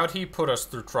 Wait, how'd he put us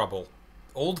through trouble?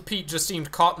 Old Pete just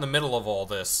seemed caught in the middle of all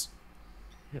this.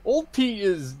 Old Pete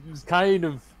is kind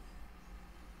of.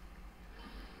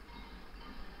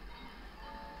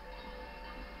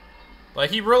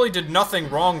 Like, he really did nothing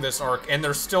wrong this arc, and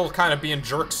they're still kind of being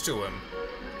jerks to him.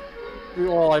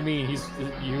 Well, I mean, he's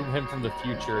him from the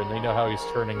future, and they know how he's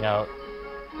turning out.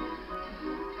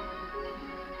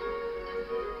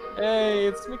 Hey,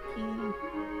 it's Mickey.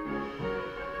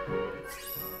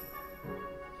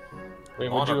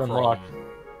 Wait, what'd you unlock?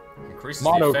 Increases the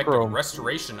effect of Monochrome.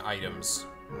 restoration items.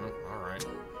 Alright.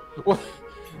 Well,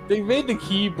 they made the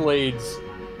Keyblades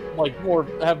like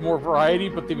have more variety,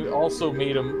 but they also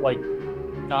made them like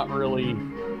not really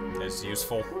As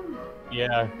useful.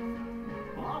 Yeah.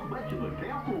 I'll bet you the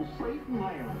castle's safe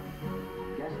now.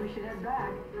 Guess we should head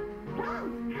back.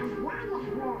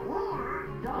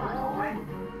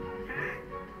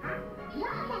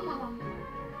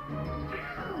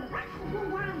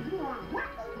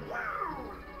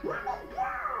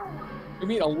 I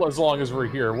mean, as long as we're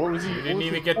here. What was he? We didn't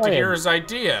even get to hear his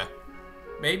idea.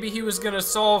 Maybe he was gonna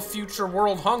solve future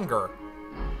world hunger.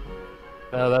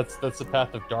 No, that's the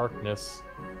path of darkness.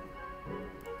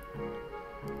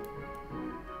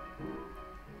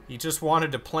 He just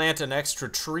wanted to plant an extra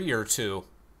tree or two.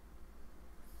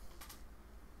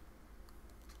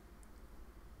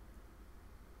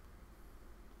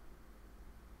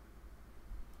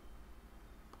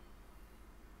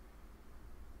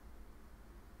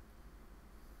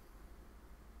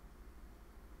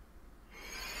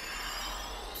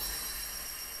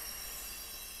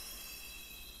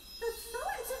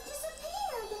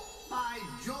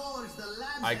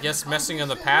 I guess messing in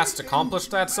the past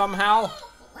accomplished that somehow?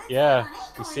 Yeah,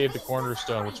 we saved the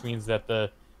cornerstone, which means that the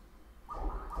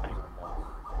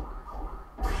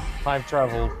time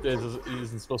travel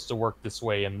isn't supposed to work this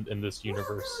way in this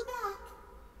universe.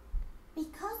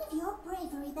 Because of your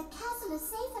bravery, the castle is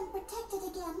safe and protected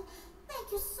again.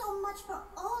 Thank you so much for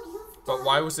all you've done. But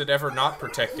why was it ever not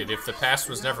protected if the past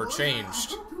was never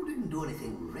changed? You didn't do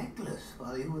anything reckless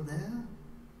while you were there.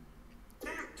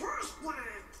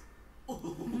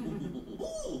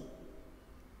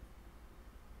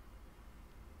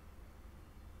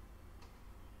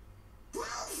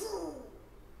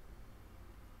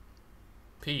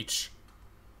 Peach.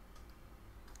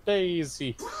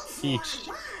 Daisy. Peach.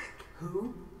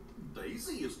 Who?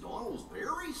 Daisy is Donald's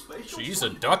very special. She's a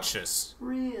duchess.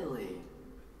 Really?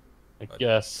 I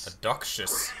guess. A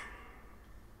duchess.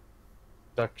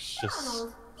 Duchess.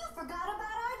 Donald, you forgot about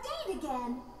our date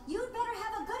again. You'd better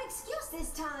have a good excuse this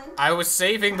time. I was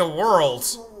saving the world.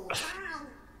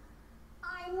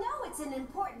 I know it's an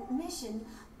important mission,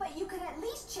 but you could at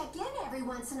least check in every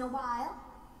once in a while.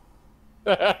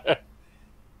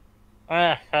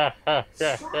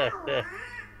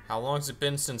 How long's it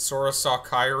been since Sora saw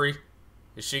Kairi?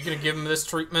 Is she gonna give him this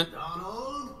treatment?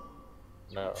 Donald?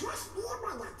 No. Just be a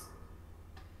minute.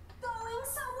 Going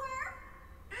somewhere?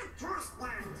 I trust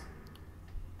that.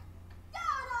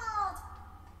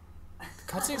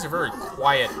 Cutscenes are very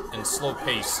quiet and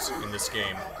slow-paced in this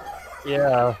game.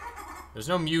 Yeah. There's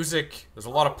no music. There's a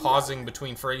lot of pausing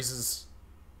between phrases.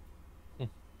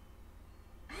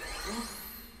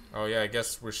 Oh yeah, I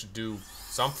guess we should do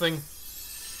something.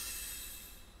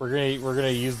 We're gonna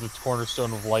use the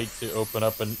cornerstone of light to open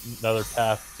up another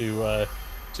path to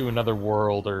another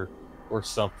world or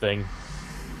something.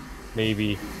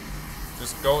 Maybe.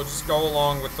 Just go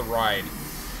along with the ride.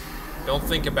 Don't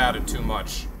think about it too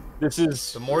much. This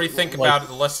is the more you think about it,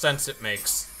 the less sense it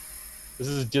makes. This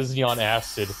is Disney on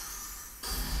acid.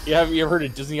 You ever heard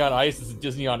of Disney on Ice? This is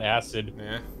Disney on acid.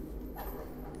 Yeah.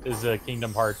 Is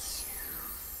Kingdom Hearts.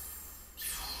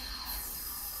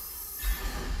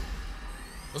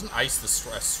 Wasn't Ice a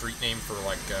street name for,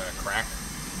 like, crack?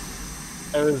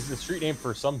 It was a street name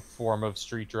for some form of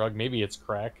street drug. Maybe it's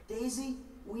crack. Daisy,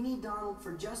 we need Donald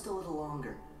for just a little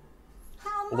longer.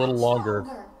 How much A little longer.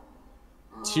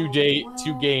 2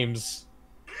 games.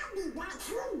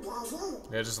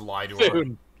 Yeah, just lie to her.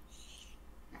 Dude.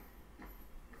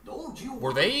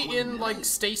 Were they in, like,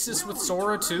 stasis with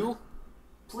Sora, too?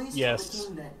 Please yes. tell the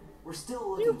king that we're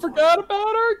still looking You forgot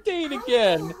about our date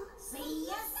again. See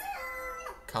ya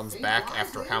soon. Comes back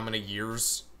after how many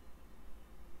years?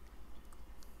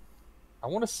 I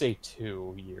want to say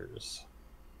 2 years.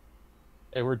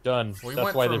 Hey, we're done. We That's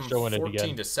went why from they're showing it 14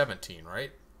 again. to 17,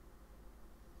 right?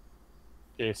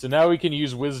 Okay, so now we can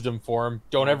use wisdom form.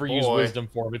 Don't ever use boy. wisdom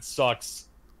form. It sucks.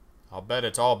 I'll bet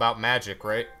it's all about magic,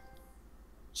 right?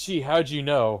 Gee, how'd you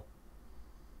know?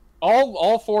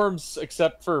 All forms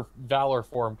except for Valor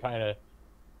form, kind of.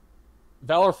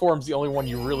 Valor form's the only one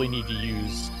you really need to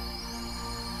use.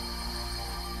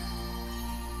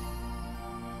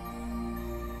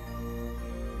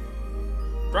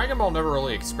 Dragon Ball never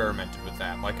really experimented with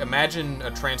that. Like, imagine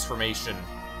a transformation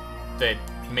that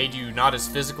made you not as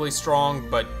physically strong,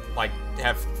 but, like,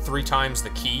 have 3 times the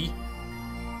ki.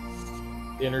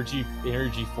 Energy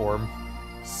form.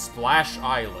 Splash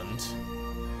Island.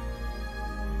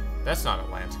 That's not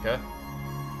Atlantica.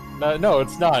 No,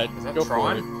 it's not. Is that Go for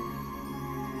Tron? it.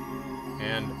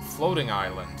 And Floating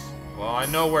Island. Well, I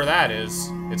know where that is.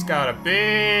 It's got a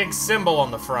big symbol on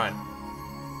the front.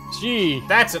 Gee.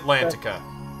 That's Atlantica.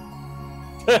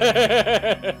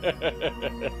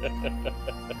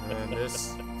 And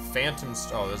this Phantom...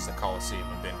 Oh, this is the Coliseum.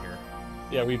 I've been here.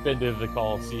 Yeah, we've been to the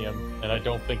Coliseum, and I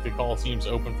don't think the Coliseum's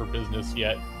open for business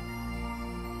yet.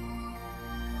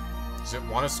 Does it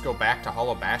want us to go back to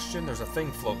Hollow Bastion? There's a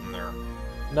thing floating there.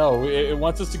 No, it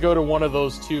wants us to go to one of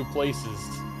those 2 places.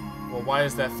 Well, why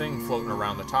is that thing floating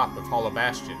around the top of Hollow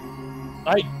Bastion?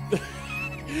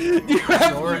 You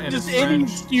have Sora and just his any friend.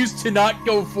 excuse to not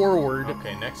go forward.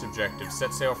 Okay, next objective.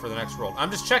 Set sail for the next world. I'm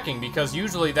just checking, because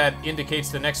usually that indicates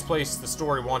the next place the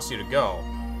story wants you to go.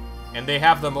 And they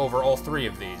have them over all 3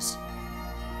 of these.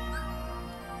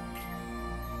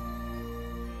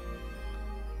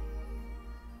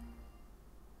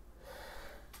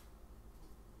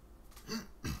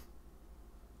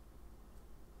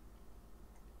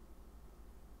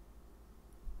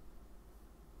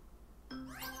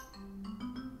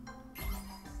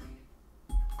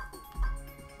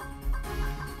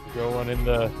 Going in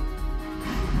the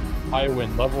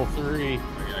Highwind level 3.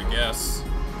 I guess.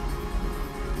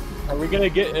 Are we gonna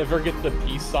ever get the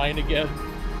peace sign again?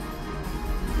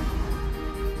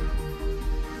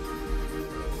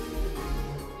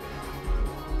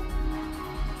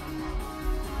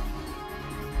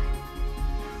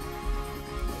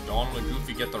 Donald and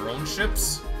Goofy get their own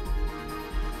ships?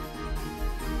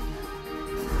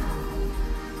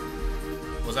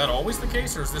 Was that always the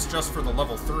case, or is this just for the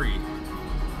level 3?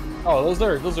 Oh,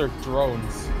 those are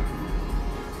drones.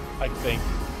 I think.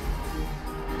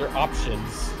 They're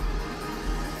options.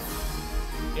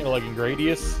 You know, like in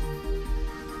Gradius.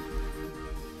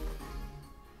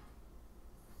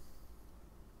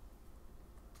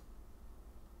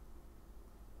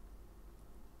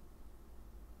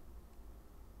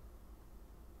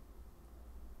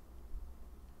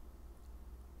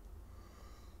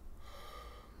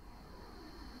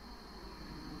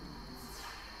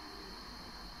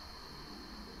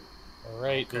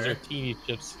 Alright, those Okay. are teeny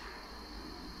chips.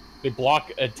 They block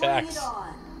Bring attacks. it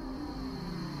on.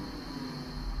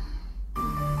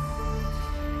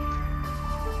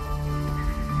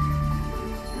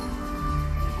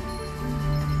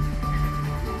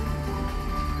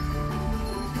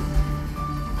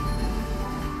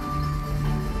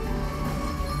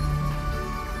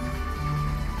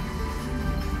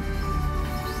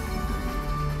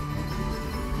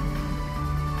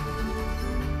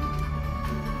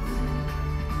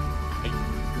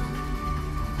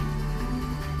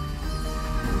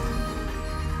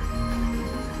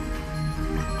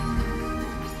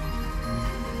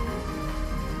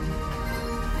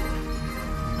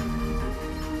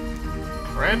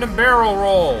 Random barrel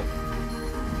roll.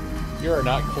 You are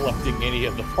not collecting any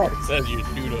of the parts as you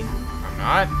shoot them. I'm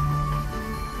not.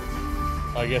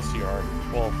 I guess you are.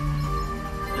 Well,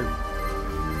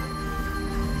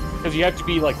 because you have to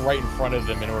be like right in front of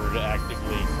them in order to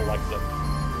actively collect them.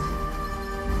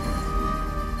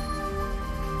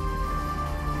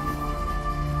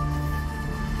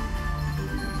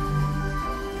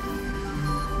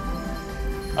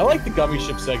 I like the gummy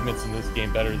ship segments in this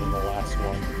game better than the last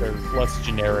one. They're less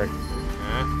generic.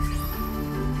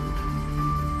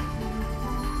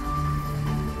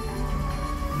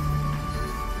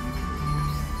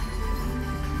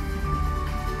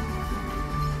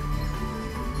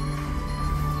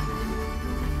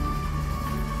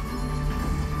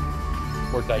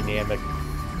 More dynamic.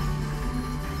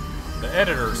 The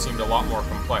editor seemed a lot more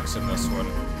complex in this one.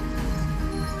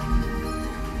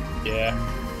 Yeah.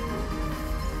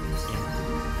 Seemed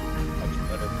much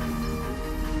better.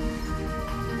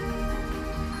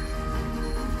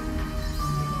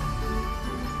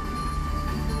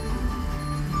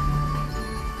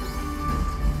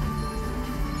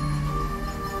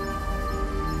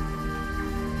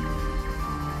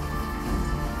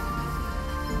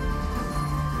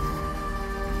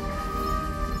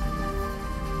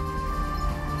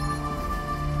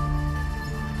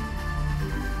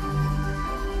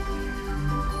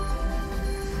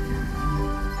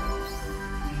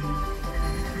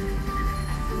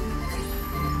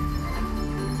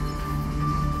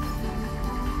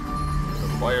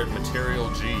 Acquired material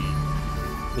G.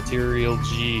 Material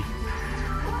G.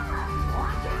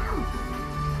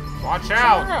 Watch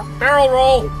out! Barrel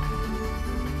roll!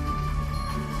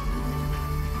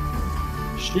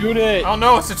 Shoot it! Oh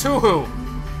no, it's a Tuhu!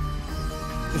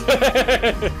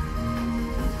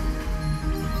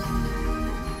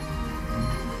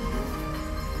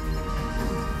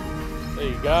 There,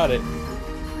 you got it.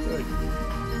 Good.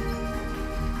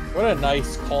 What a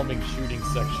nice, calming shooting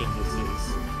section this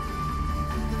is.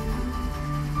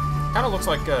 Kind of looks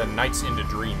like a Nights into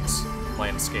Dreams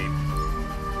landscape.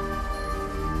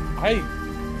 I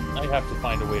have to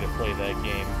find a way to play that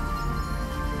game.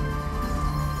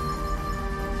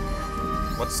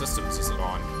 What systems is it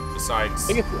on? Besides,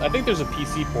 I think there's a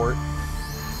PC port.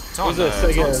 it's on,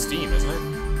 it's on Steam, isn't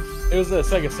it? It was a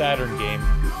Sega Saturn game.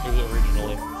 It was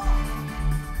originally.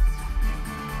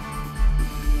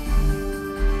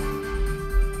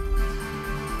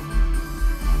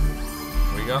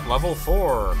 We got level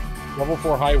 4. Level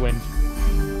 4 High Wind.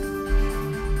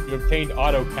 You obtained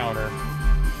auto counter.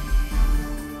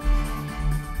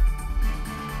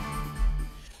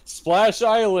 Splash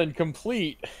Island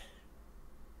complete.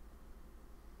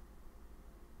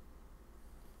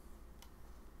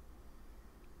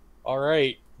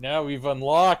 Alright, now we've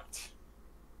unlocked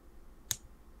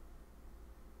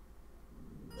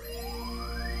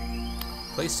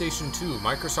PlayStation 2,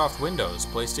 Microsoft Windows,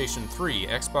 PlayStation 3,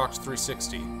 Xbox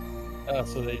 360.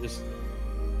 so they just...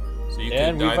 So you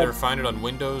And could we've either had- find it on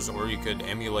Windows or you could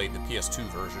emulate the PS2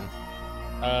 version.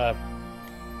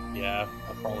 Yeah,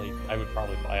 I would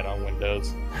probably buy it on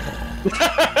Windows.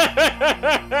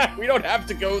 We don't have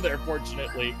to go there,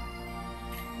 fortunately.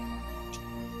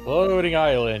 Floating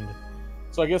Island.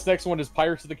 So I guess next one is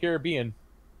Pirates of the Caribbean.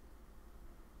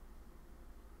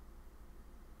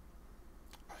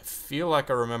 I feel like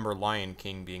I remember Lion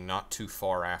King being not too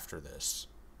far after this.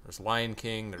 There's Lion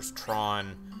King, there's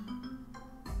Tron.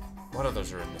 What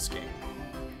others are in this game?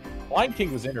 Lion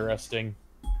King was interesting.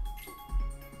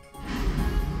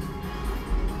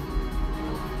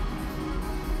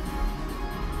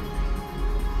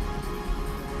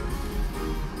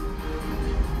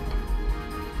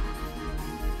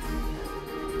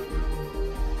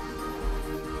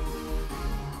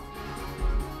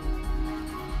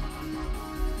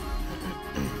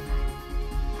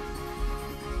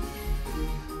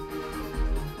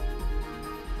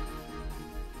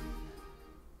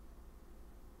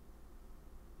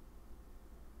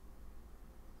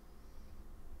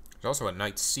 There's also a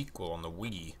Night sequel on the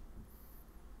Wii.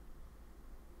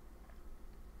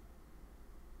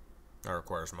 That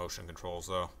requires motion controls,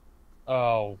 though.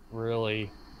 Oh,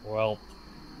 really? Well...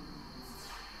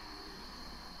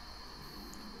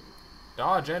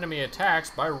 Dodge enemy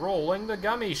attacks by rolling the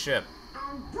gummy ship.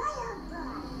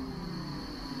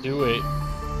 Do it.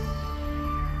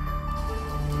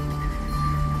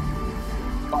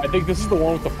 I think this is the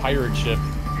one with the pirate ship.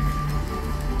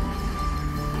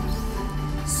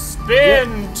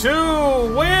 Spin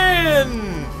to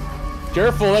win!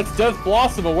 Careful, that's Death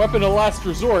Blossom, a weapon of last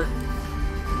resort.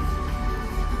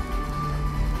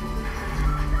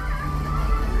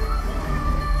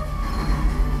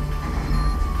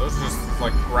 Those are just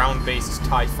like ground-based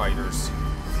TIE fighters.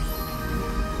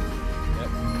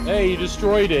 Hey, you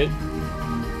destroyed it.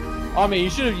 I mean, you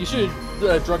should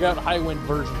have drug out Highwind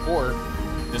version 4.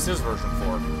 This is version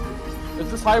 4. Is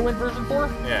this Highwind version 4?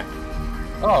 Yeah.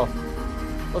 Oh.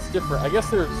 That's different. I guess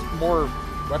there's more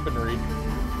weaponry.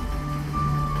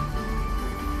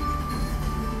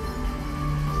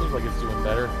 Seems like it's doing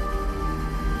better.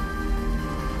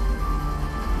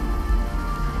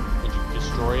 Did you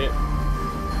destroy it?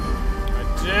 I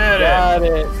did Got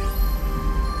it!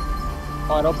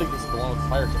 Oh, I don't think this is the one with the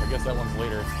pirate ship. I guess that one's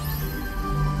later.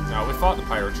 No, we fought the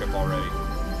pirate ship already.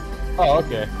 Oh,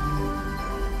 okay.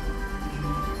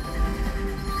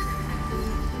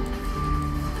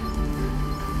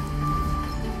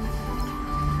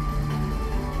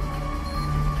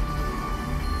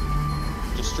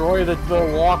 Destroy the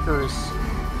walkers.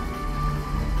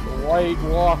 The white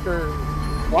walker.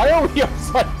 Why are we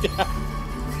upside down?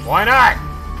 Why not?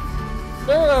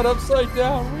 They're not upside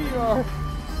down. We are.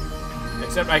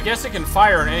 Except I guess it can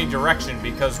fire in any direction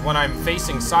because when I'm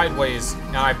facing sideways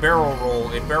and I barrel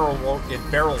roll, it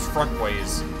barrels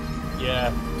frontways.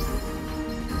 Yeah.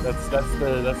 That's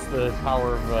the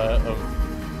power of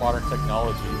modern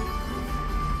technology.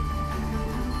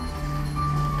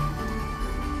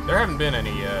 There haven't been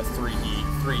any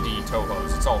 3D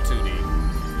Tohos. It's all 2D.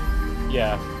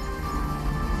 Yeah.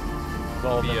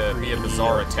 Be a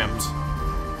bizarre attempt.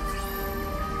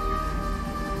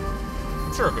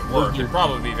 I'm sure it could work. It'd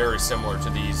probably be very similar to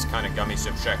these kind of gummy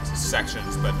ship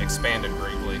sections, but expanded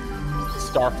greatly.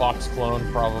 Star Fox clone,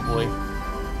 probably.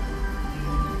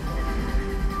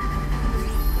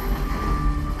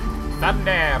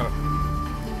 Thunder!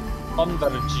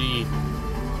 Thunder G.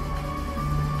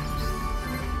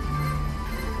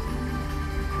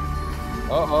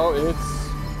 Uh-oh, it's...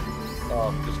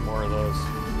 Oh, just more of those.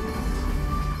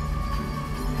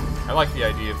 I like the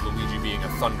idea of Luigi being a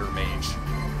thunder mage.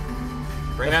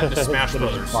 Bring that into Smash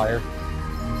Brothers. Fire.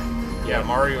 Yeah,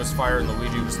 Mario was fire and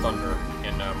Luigi was thunder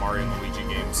in Mario and Luigi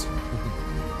games.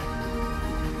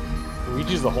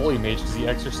 Luigi's the holy mage because he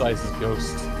exercises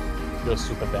ghosts. Ghosts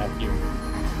with a vacuum.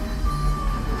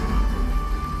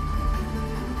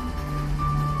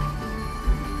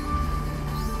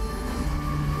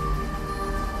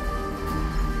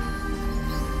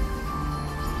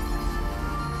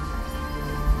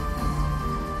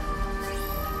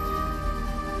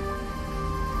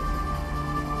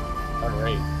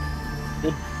 Alright.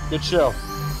 Good show.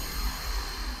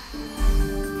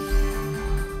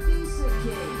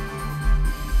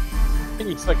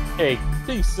 Piece of cake.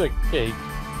 Piece of cake.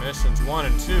 Missions 1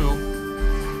 and 2.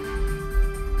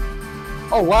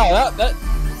 Oh wow, that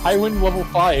Highwind level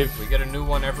 5. We get a new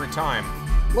one every time.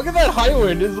 Look at that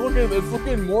Highwind. It's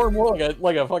looking more and more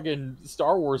like a fucking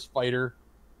Star Wars fighter.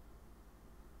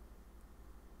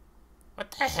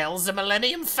 What the hell's a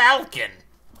Millennium Falcon?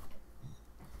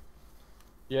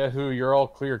 Yahoo, you're all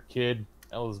clear, kid.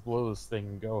 Now let's blow this thing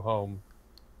and go home.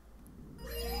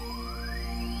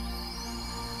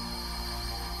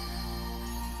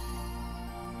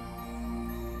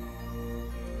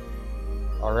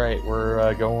 Alright,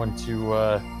 we're going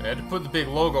to, They had to put the big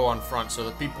logo on front so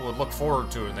that people would look forward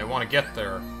to it and they want to get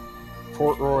there.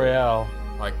 Port Royale.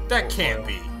 Like, that can't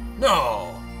be.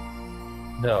 No!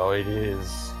 No, it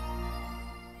is.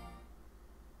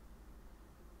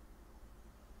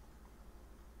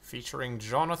 Featuring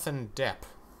Jonathan Depp.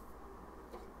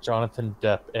 Jonathan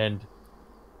Depp and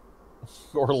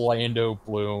Orlando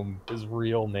Bloom, his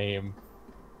real name.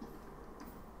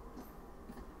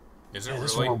 Is it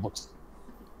really?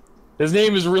 His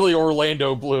name is really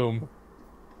Orlando Bloom.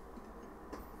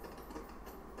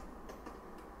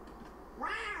 Wow!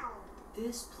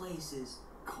 This place is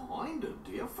Kinda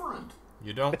different.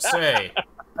 You don't say.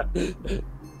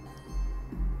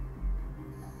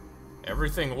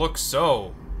 Everything looks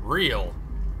so real.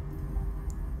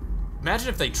 Imagine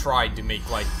if they tried to make,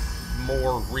 like,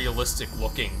 more realistic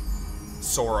looking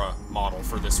Sora model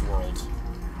for this world.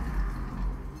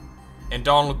 And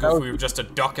Donald Goofy were just a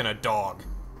duck and a dog.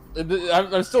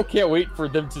 I still can't wait for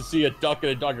them to see a duck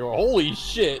and a dog and go, holy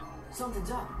shit!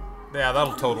 something's up. Yeah,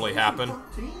 that'll totally happen.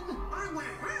 Only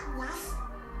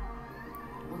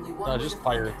one No, way just to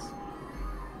find pirates.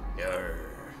 Yarr.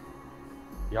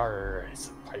 Yarr, it's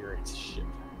a pirate's ship.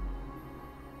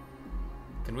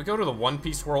 Can we go to the One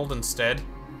Piece world instead?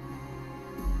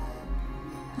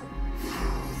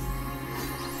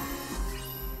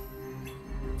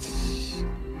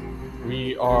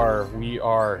 We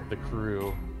are the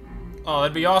crew. Oh,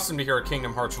 that'd be awesome to hear a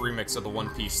Kingdom Hearts remix of the One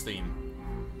Piece theme.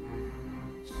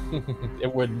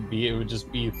 It wouldn't be, it would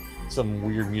just be some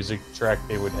weird music track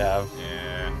they would have.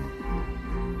 Yeah.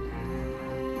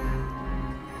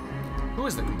 Who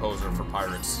is the composer for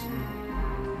Pirates?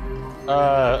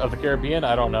 Of the Caribbean?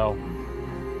 I don't know.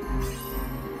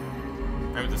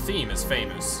 I mean, the theme is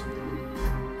famous.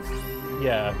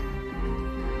 Yeah.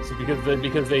 So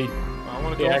because they I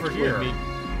want to go over here.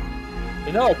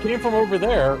 You know, it came from over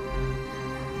there.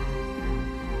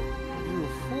 You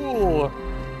fool.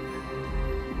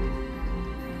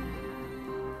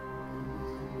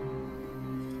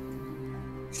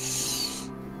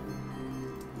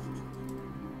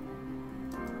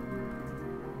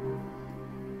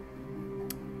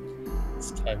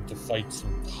 It's time to fight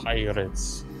some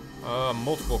pirates.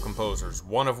 Multiple composers,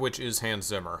 one of which is Hans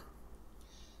Zimmer.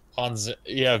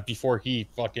 Yeah, before he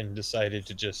fucking decided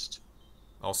to just...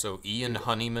 Also, Ian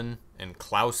Honeyman and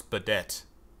Klaus Badelt.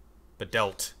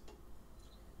 Bedelt.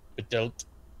 The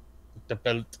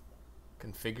belt.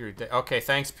 Configured. Okay,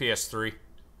 thanks, PS3.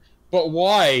 But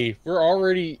why? We're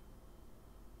already...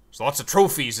 There's lots of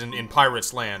trophies in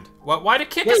Pirates Land. Why'd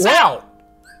it kick us out?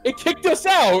 It kicked us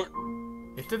out!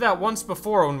 It did that once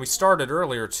before when we started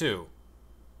earlier, too.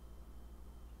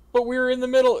 But we were in the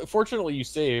middle. Fortunately, you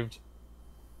saved.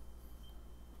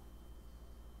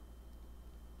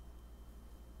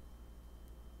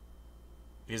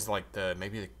 Is like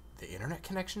maybe the internet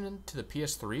connection to the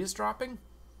PS3 is dropping?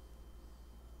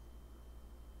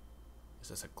 Is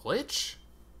this a glitch?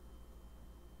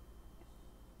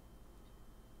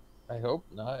 I hope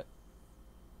not.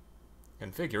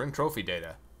 Configuring trophy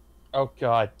data. Oh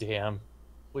god damn.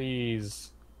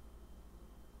 Please.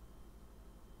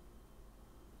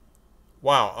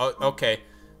 Wow, okay.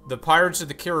 The Pirates of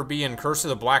the Caribbean Curse of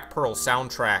the Black Pearl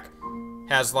soundtrack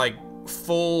has like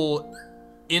full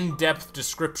in-depth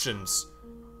descriptions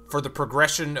for the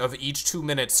progression of each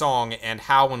 2-minute song and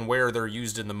how and where they're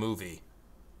used in the movie.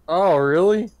 Oh,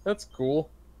 really? That's cool.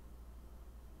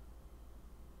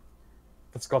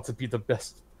 That's got to be the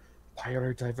best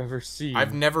pirate I've ever seen.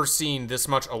 I've never seen this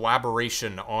much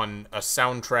elaboration on a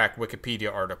soundtrack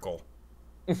Wikipedia article.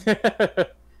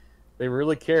 They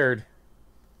really cared.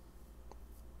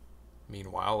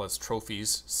 Meanwhile, as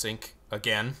trophies sink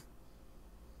again.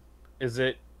 Is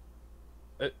it...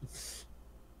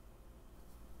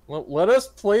 Well, let us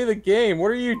play the game.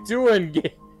 What are you doing?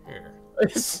 Here.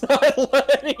 It's not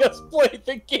letting us play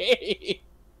the game.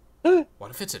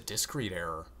 What if it's a disc read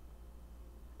error?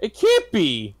 It can't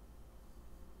be.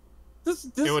 This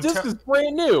disc is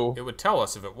brand new. It would tell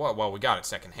us if it was. Well, we got it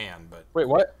secondhand, but... Wait,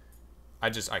 what?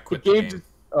 I quit the game.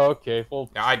 Oh, okay,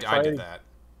 well... Yeah, I did that.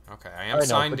 Okay, I am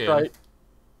signed in.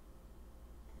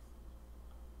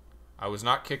 I was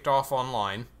not kicked off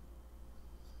online.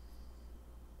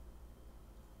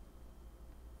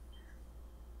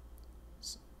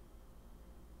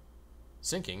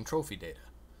 Syncing trophy data.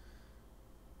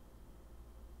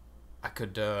 I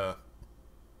could, I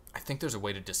think there's a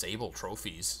way to disable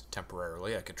trophies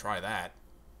temporarily. I could try that,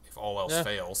 if all else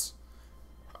fails.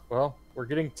 Well, we're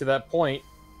getting to that point.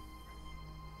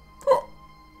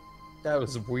 That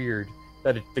was weird.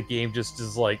 That the game just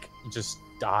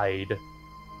died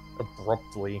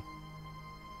abruptly.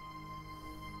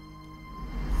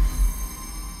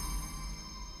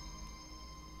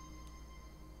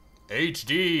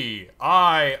 HD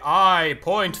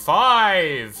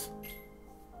I.5.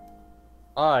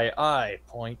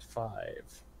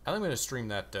 I.5. I'm going to stream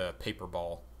that Paper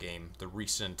Ball game, the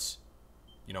recent,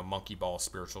 Monkey Ball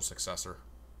spiritual successor.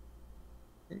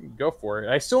 Go for it.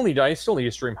 I still need to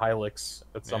stream Hylix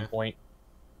at some point.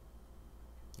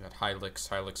 That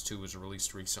Hylix 2 was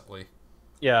released recently.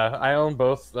 Yeah, I own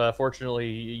both. Fortunately,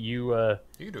 you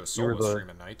could do a solo stream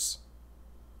at nights.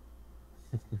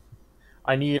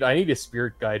 I need a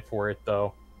spirit guide for it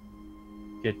though.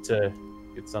 Get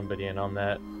somebody in on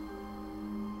that.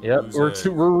 Yep,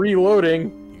 we're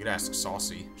reloading. You could ask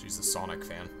Saucy. She's the Sonic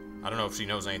fan. I don't know if she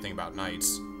knows anything about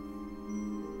Knights.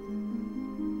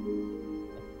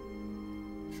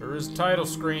 Sure is title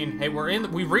screen. Hey,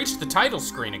 we reached the title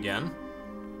screen again.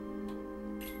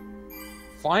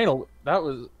 Final. That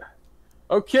was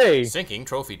okay. Syncing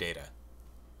trophy data.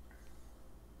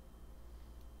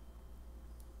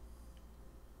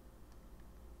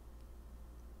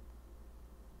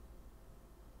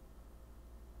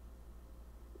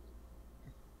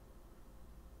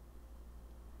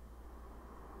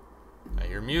 I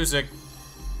hear music.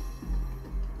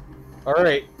 All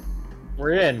right,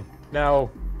 we're in now.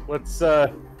 Let's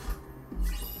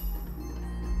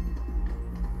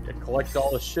collect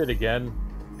all the shit again.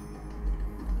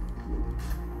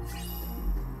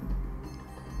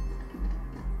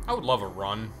 I would love a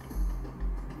run.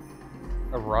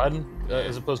 A run?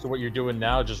 As opposed to what you're doing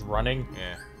now, just running?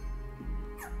 Yeah.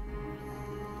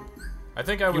 I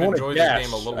think I would enjoy this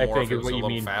game a little more if it was a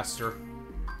little faster.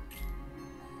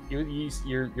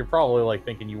 You're probably like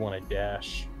thinking you want to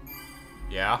dash.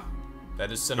 Yeah,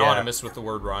 that is synonymous with the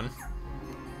word run.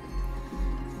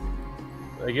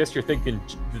 I guess you're thinking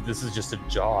this is just a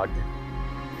jog.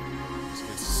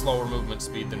 It's slower movement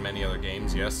speed than many other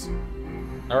games, yes.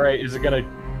 Alright, is it gonna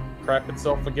crap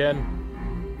itself again?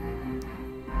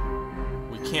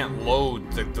 We can't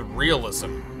load the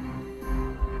realism.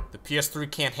 The PS3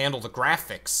 can't handle the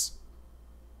graphics.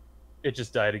 It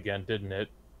just died again, didn't it?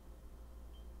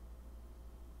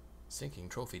 Syncing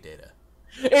trophy data.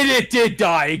 And it did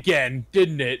die again,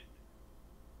 didn't it?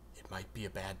 It might be a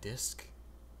bad disc.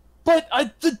 But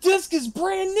the disc is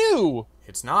brand new!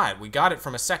 It's not. We got it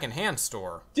from a second-hand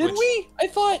store. Did we? I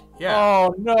thought... Yeah.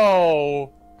 Oh,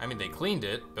 no. I mean, they cleaned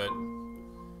it, but...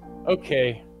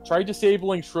 Okay. Try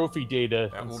disabling trophy data.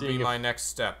 That will be my next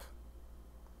step.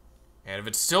 And if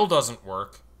it still doesn't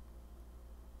work...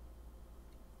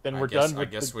 Then we're done with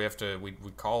I guess we have to... We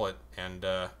call it, and,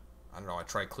 I don't know, I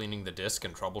try cleaning the disc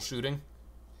and troubleshooting.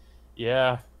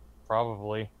 Yeah,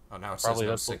 probably. Oh, now it says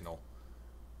no signal.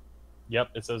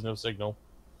 Yep, it says no signal.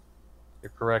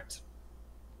 You're correct.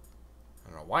 I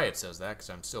don't know why it says that, because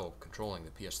I'm still controlling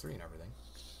the PS3 and everything.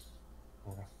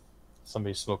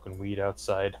 Somebody's smoking weed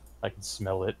outside. I can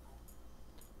smell it.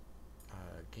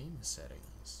 Game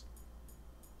settings.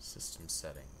 System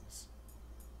settings.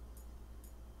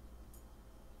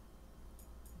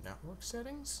 Network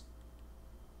settings?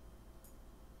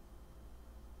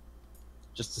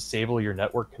 Just disable your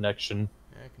network connection.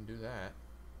 Yeah, I can do that.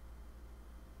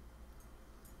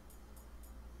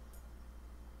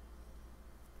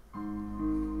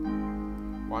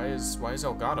 Why is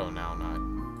Elgato now not?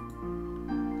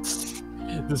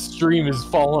 The stream is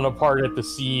falling apart at the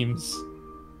seams.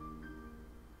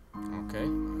 Okay, I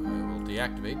will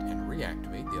deactivate and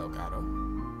reactivate the Elgato.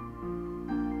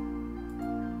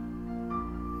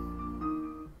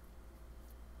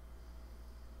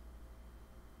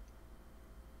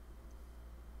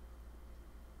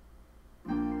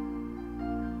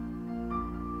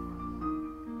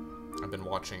 I've been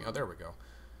watching, oh there we go.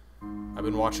 I've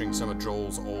been watching some of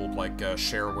Joel's old, like,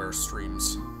 shareware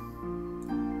streams.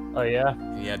 Oh yeah?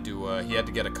 He had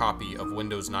to get a copy of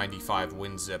Windows 95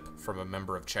 WinZip from a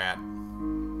member of chat.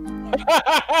 Like,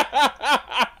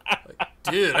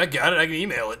 dude, I got it, I can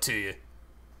email it to you.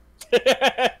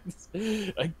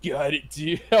 I got it,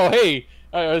 dude. Oh hey,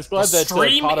 I was glad that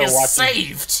stream Kato is watching...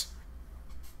 saved!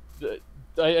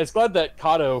 I was glad that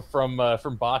Kato from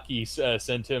Baki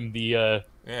sent him the,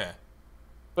 Yeah.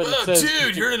 But oh, says,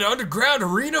 dude, you're an underground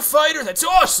arena fighter? That's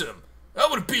awesome! I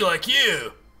want to be like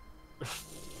you!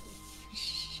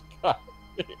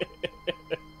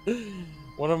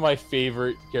 One of my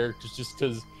favorite characters, just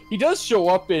because he does show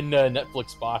up in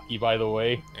Netflix Baki, by the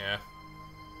way. Yeah.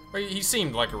 Well, he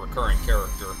seemed like a recurring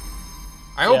character.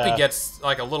 I hope he gets,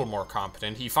 like, a little more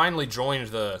competent. He finally joined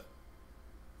the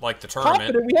tournament.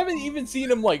 Competent? We haven't even seen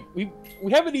him, like, we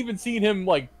haven't even seen him,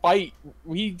 like, fight.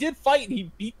 He did fight, and he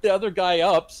beat the other guy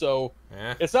up, so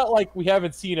yeah. It's not like we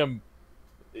haven't seen him.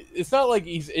 It's not like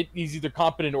he's either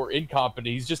competent or incompetent.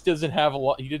 He just doesn't have a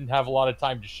lot. He didn't have a lot of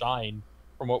time to shine,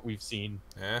 from what we've seen.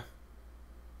 Yeah.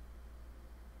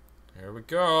 Here we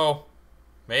go.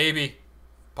 Maybe.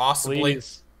 Possibly.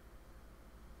 Please.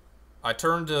 I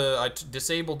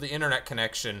disabled the internet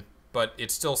connection, but it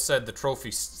still said the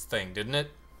trophy thing, didn't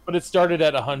it? But it started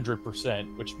at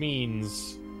 100%, which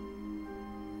means...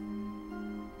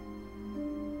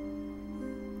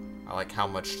 I like how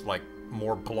much, like,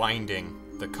 more blinding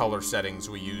the color settings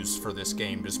we use for this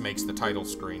game just makes the title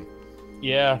screen.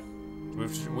 Yeah.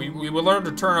 We will learn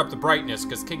to turn up the brightness,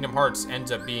 because Kingdom Hearts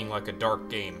ends up being like a dark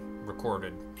game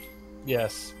recorded.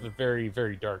 Yes, a very,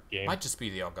 very dark game. Might just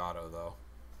be the Elgato, though.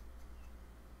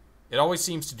 It always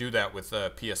seems to do that with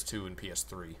PS2 and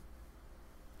PS3.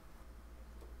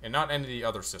 And not any of the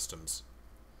other systems.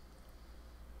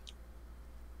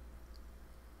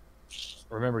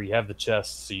 Remember, you have the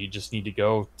chest, so you just need to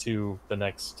go to the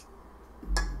next...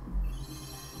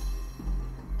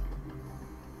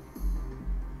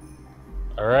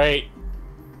 Alright.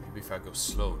 Maybe if I go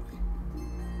slowly.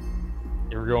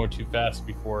 You were going too fast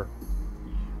before.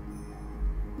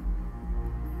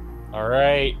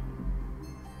 Alright.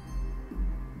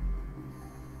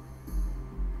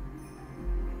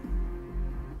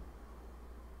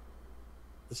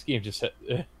 This game just hit...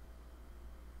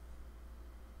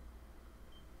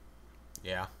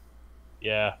 Yeah.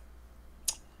 Yeah.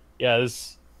 Yeah,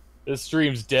 this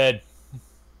stream's dead.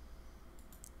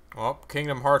 Well,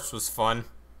 Kingdom Hearts was fun.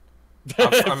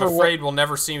 I'm afraid we'll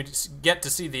never get to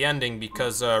see the ending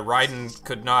because Raiden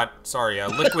could not... Sorry,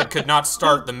 Liquid could not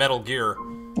start the Metal Gear.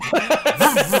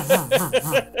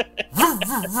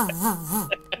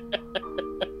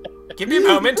 Give me a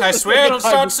moment, I swear it'll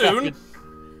start soon.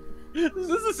 This is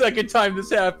the second time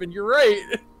this happened, you're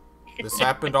right. This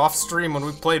happened off stream when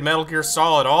we played Metal Gear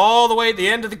Solid all the way at the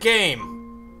end of the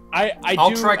game.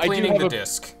 I'll try cleaning the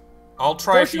disc. I'll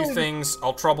try a few things,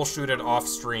 I'll troubleshoot it off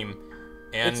stream,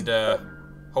 and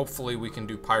hopefully we can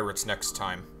do Pirates next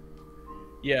time.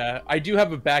 Yeah, I do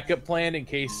have a backup plan in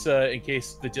case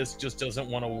the disc just doesn't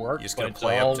want to work. You're just gonna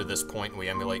play up to this point and we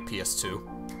emulate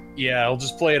PS2. Yeah, I'll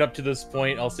just play it up to this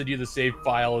point. I'll send you the save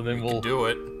file and then we'll do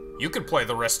it. You can play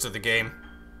the rest of the game.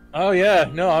 Oh yeah,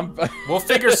 no, I'm. We'll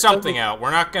figure something out.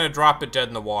 We're not gonna drop it dead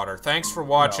in the water. Thanks for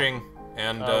watching,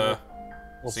 and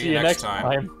we'll see you next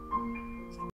time.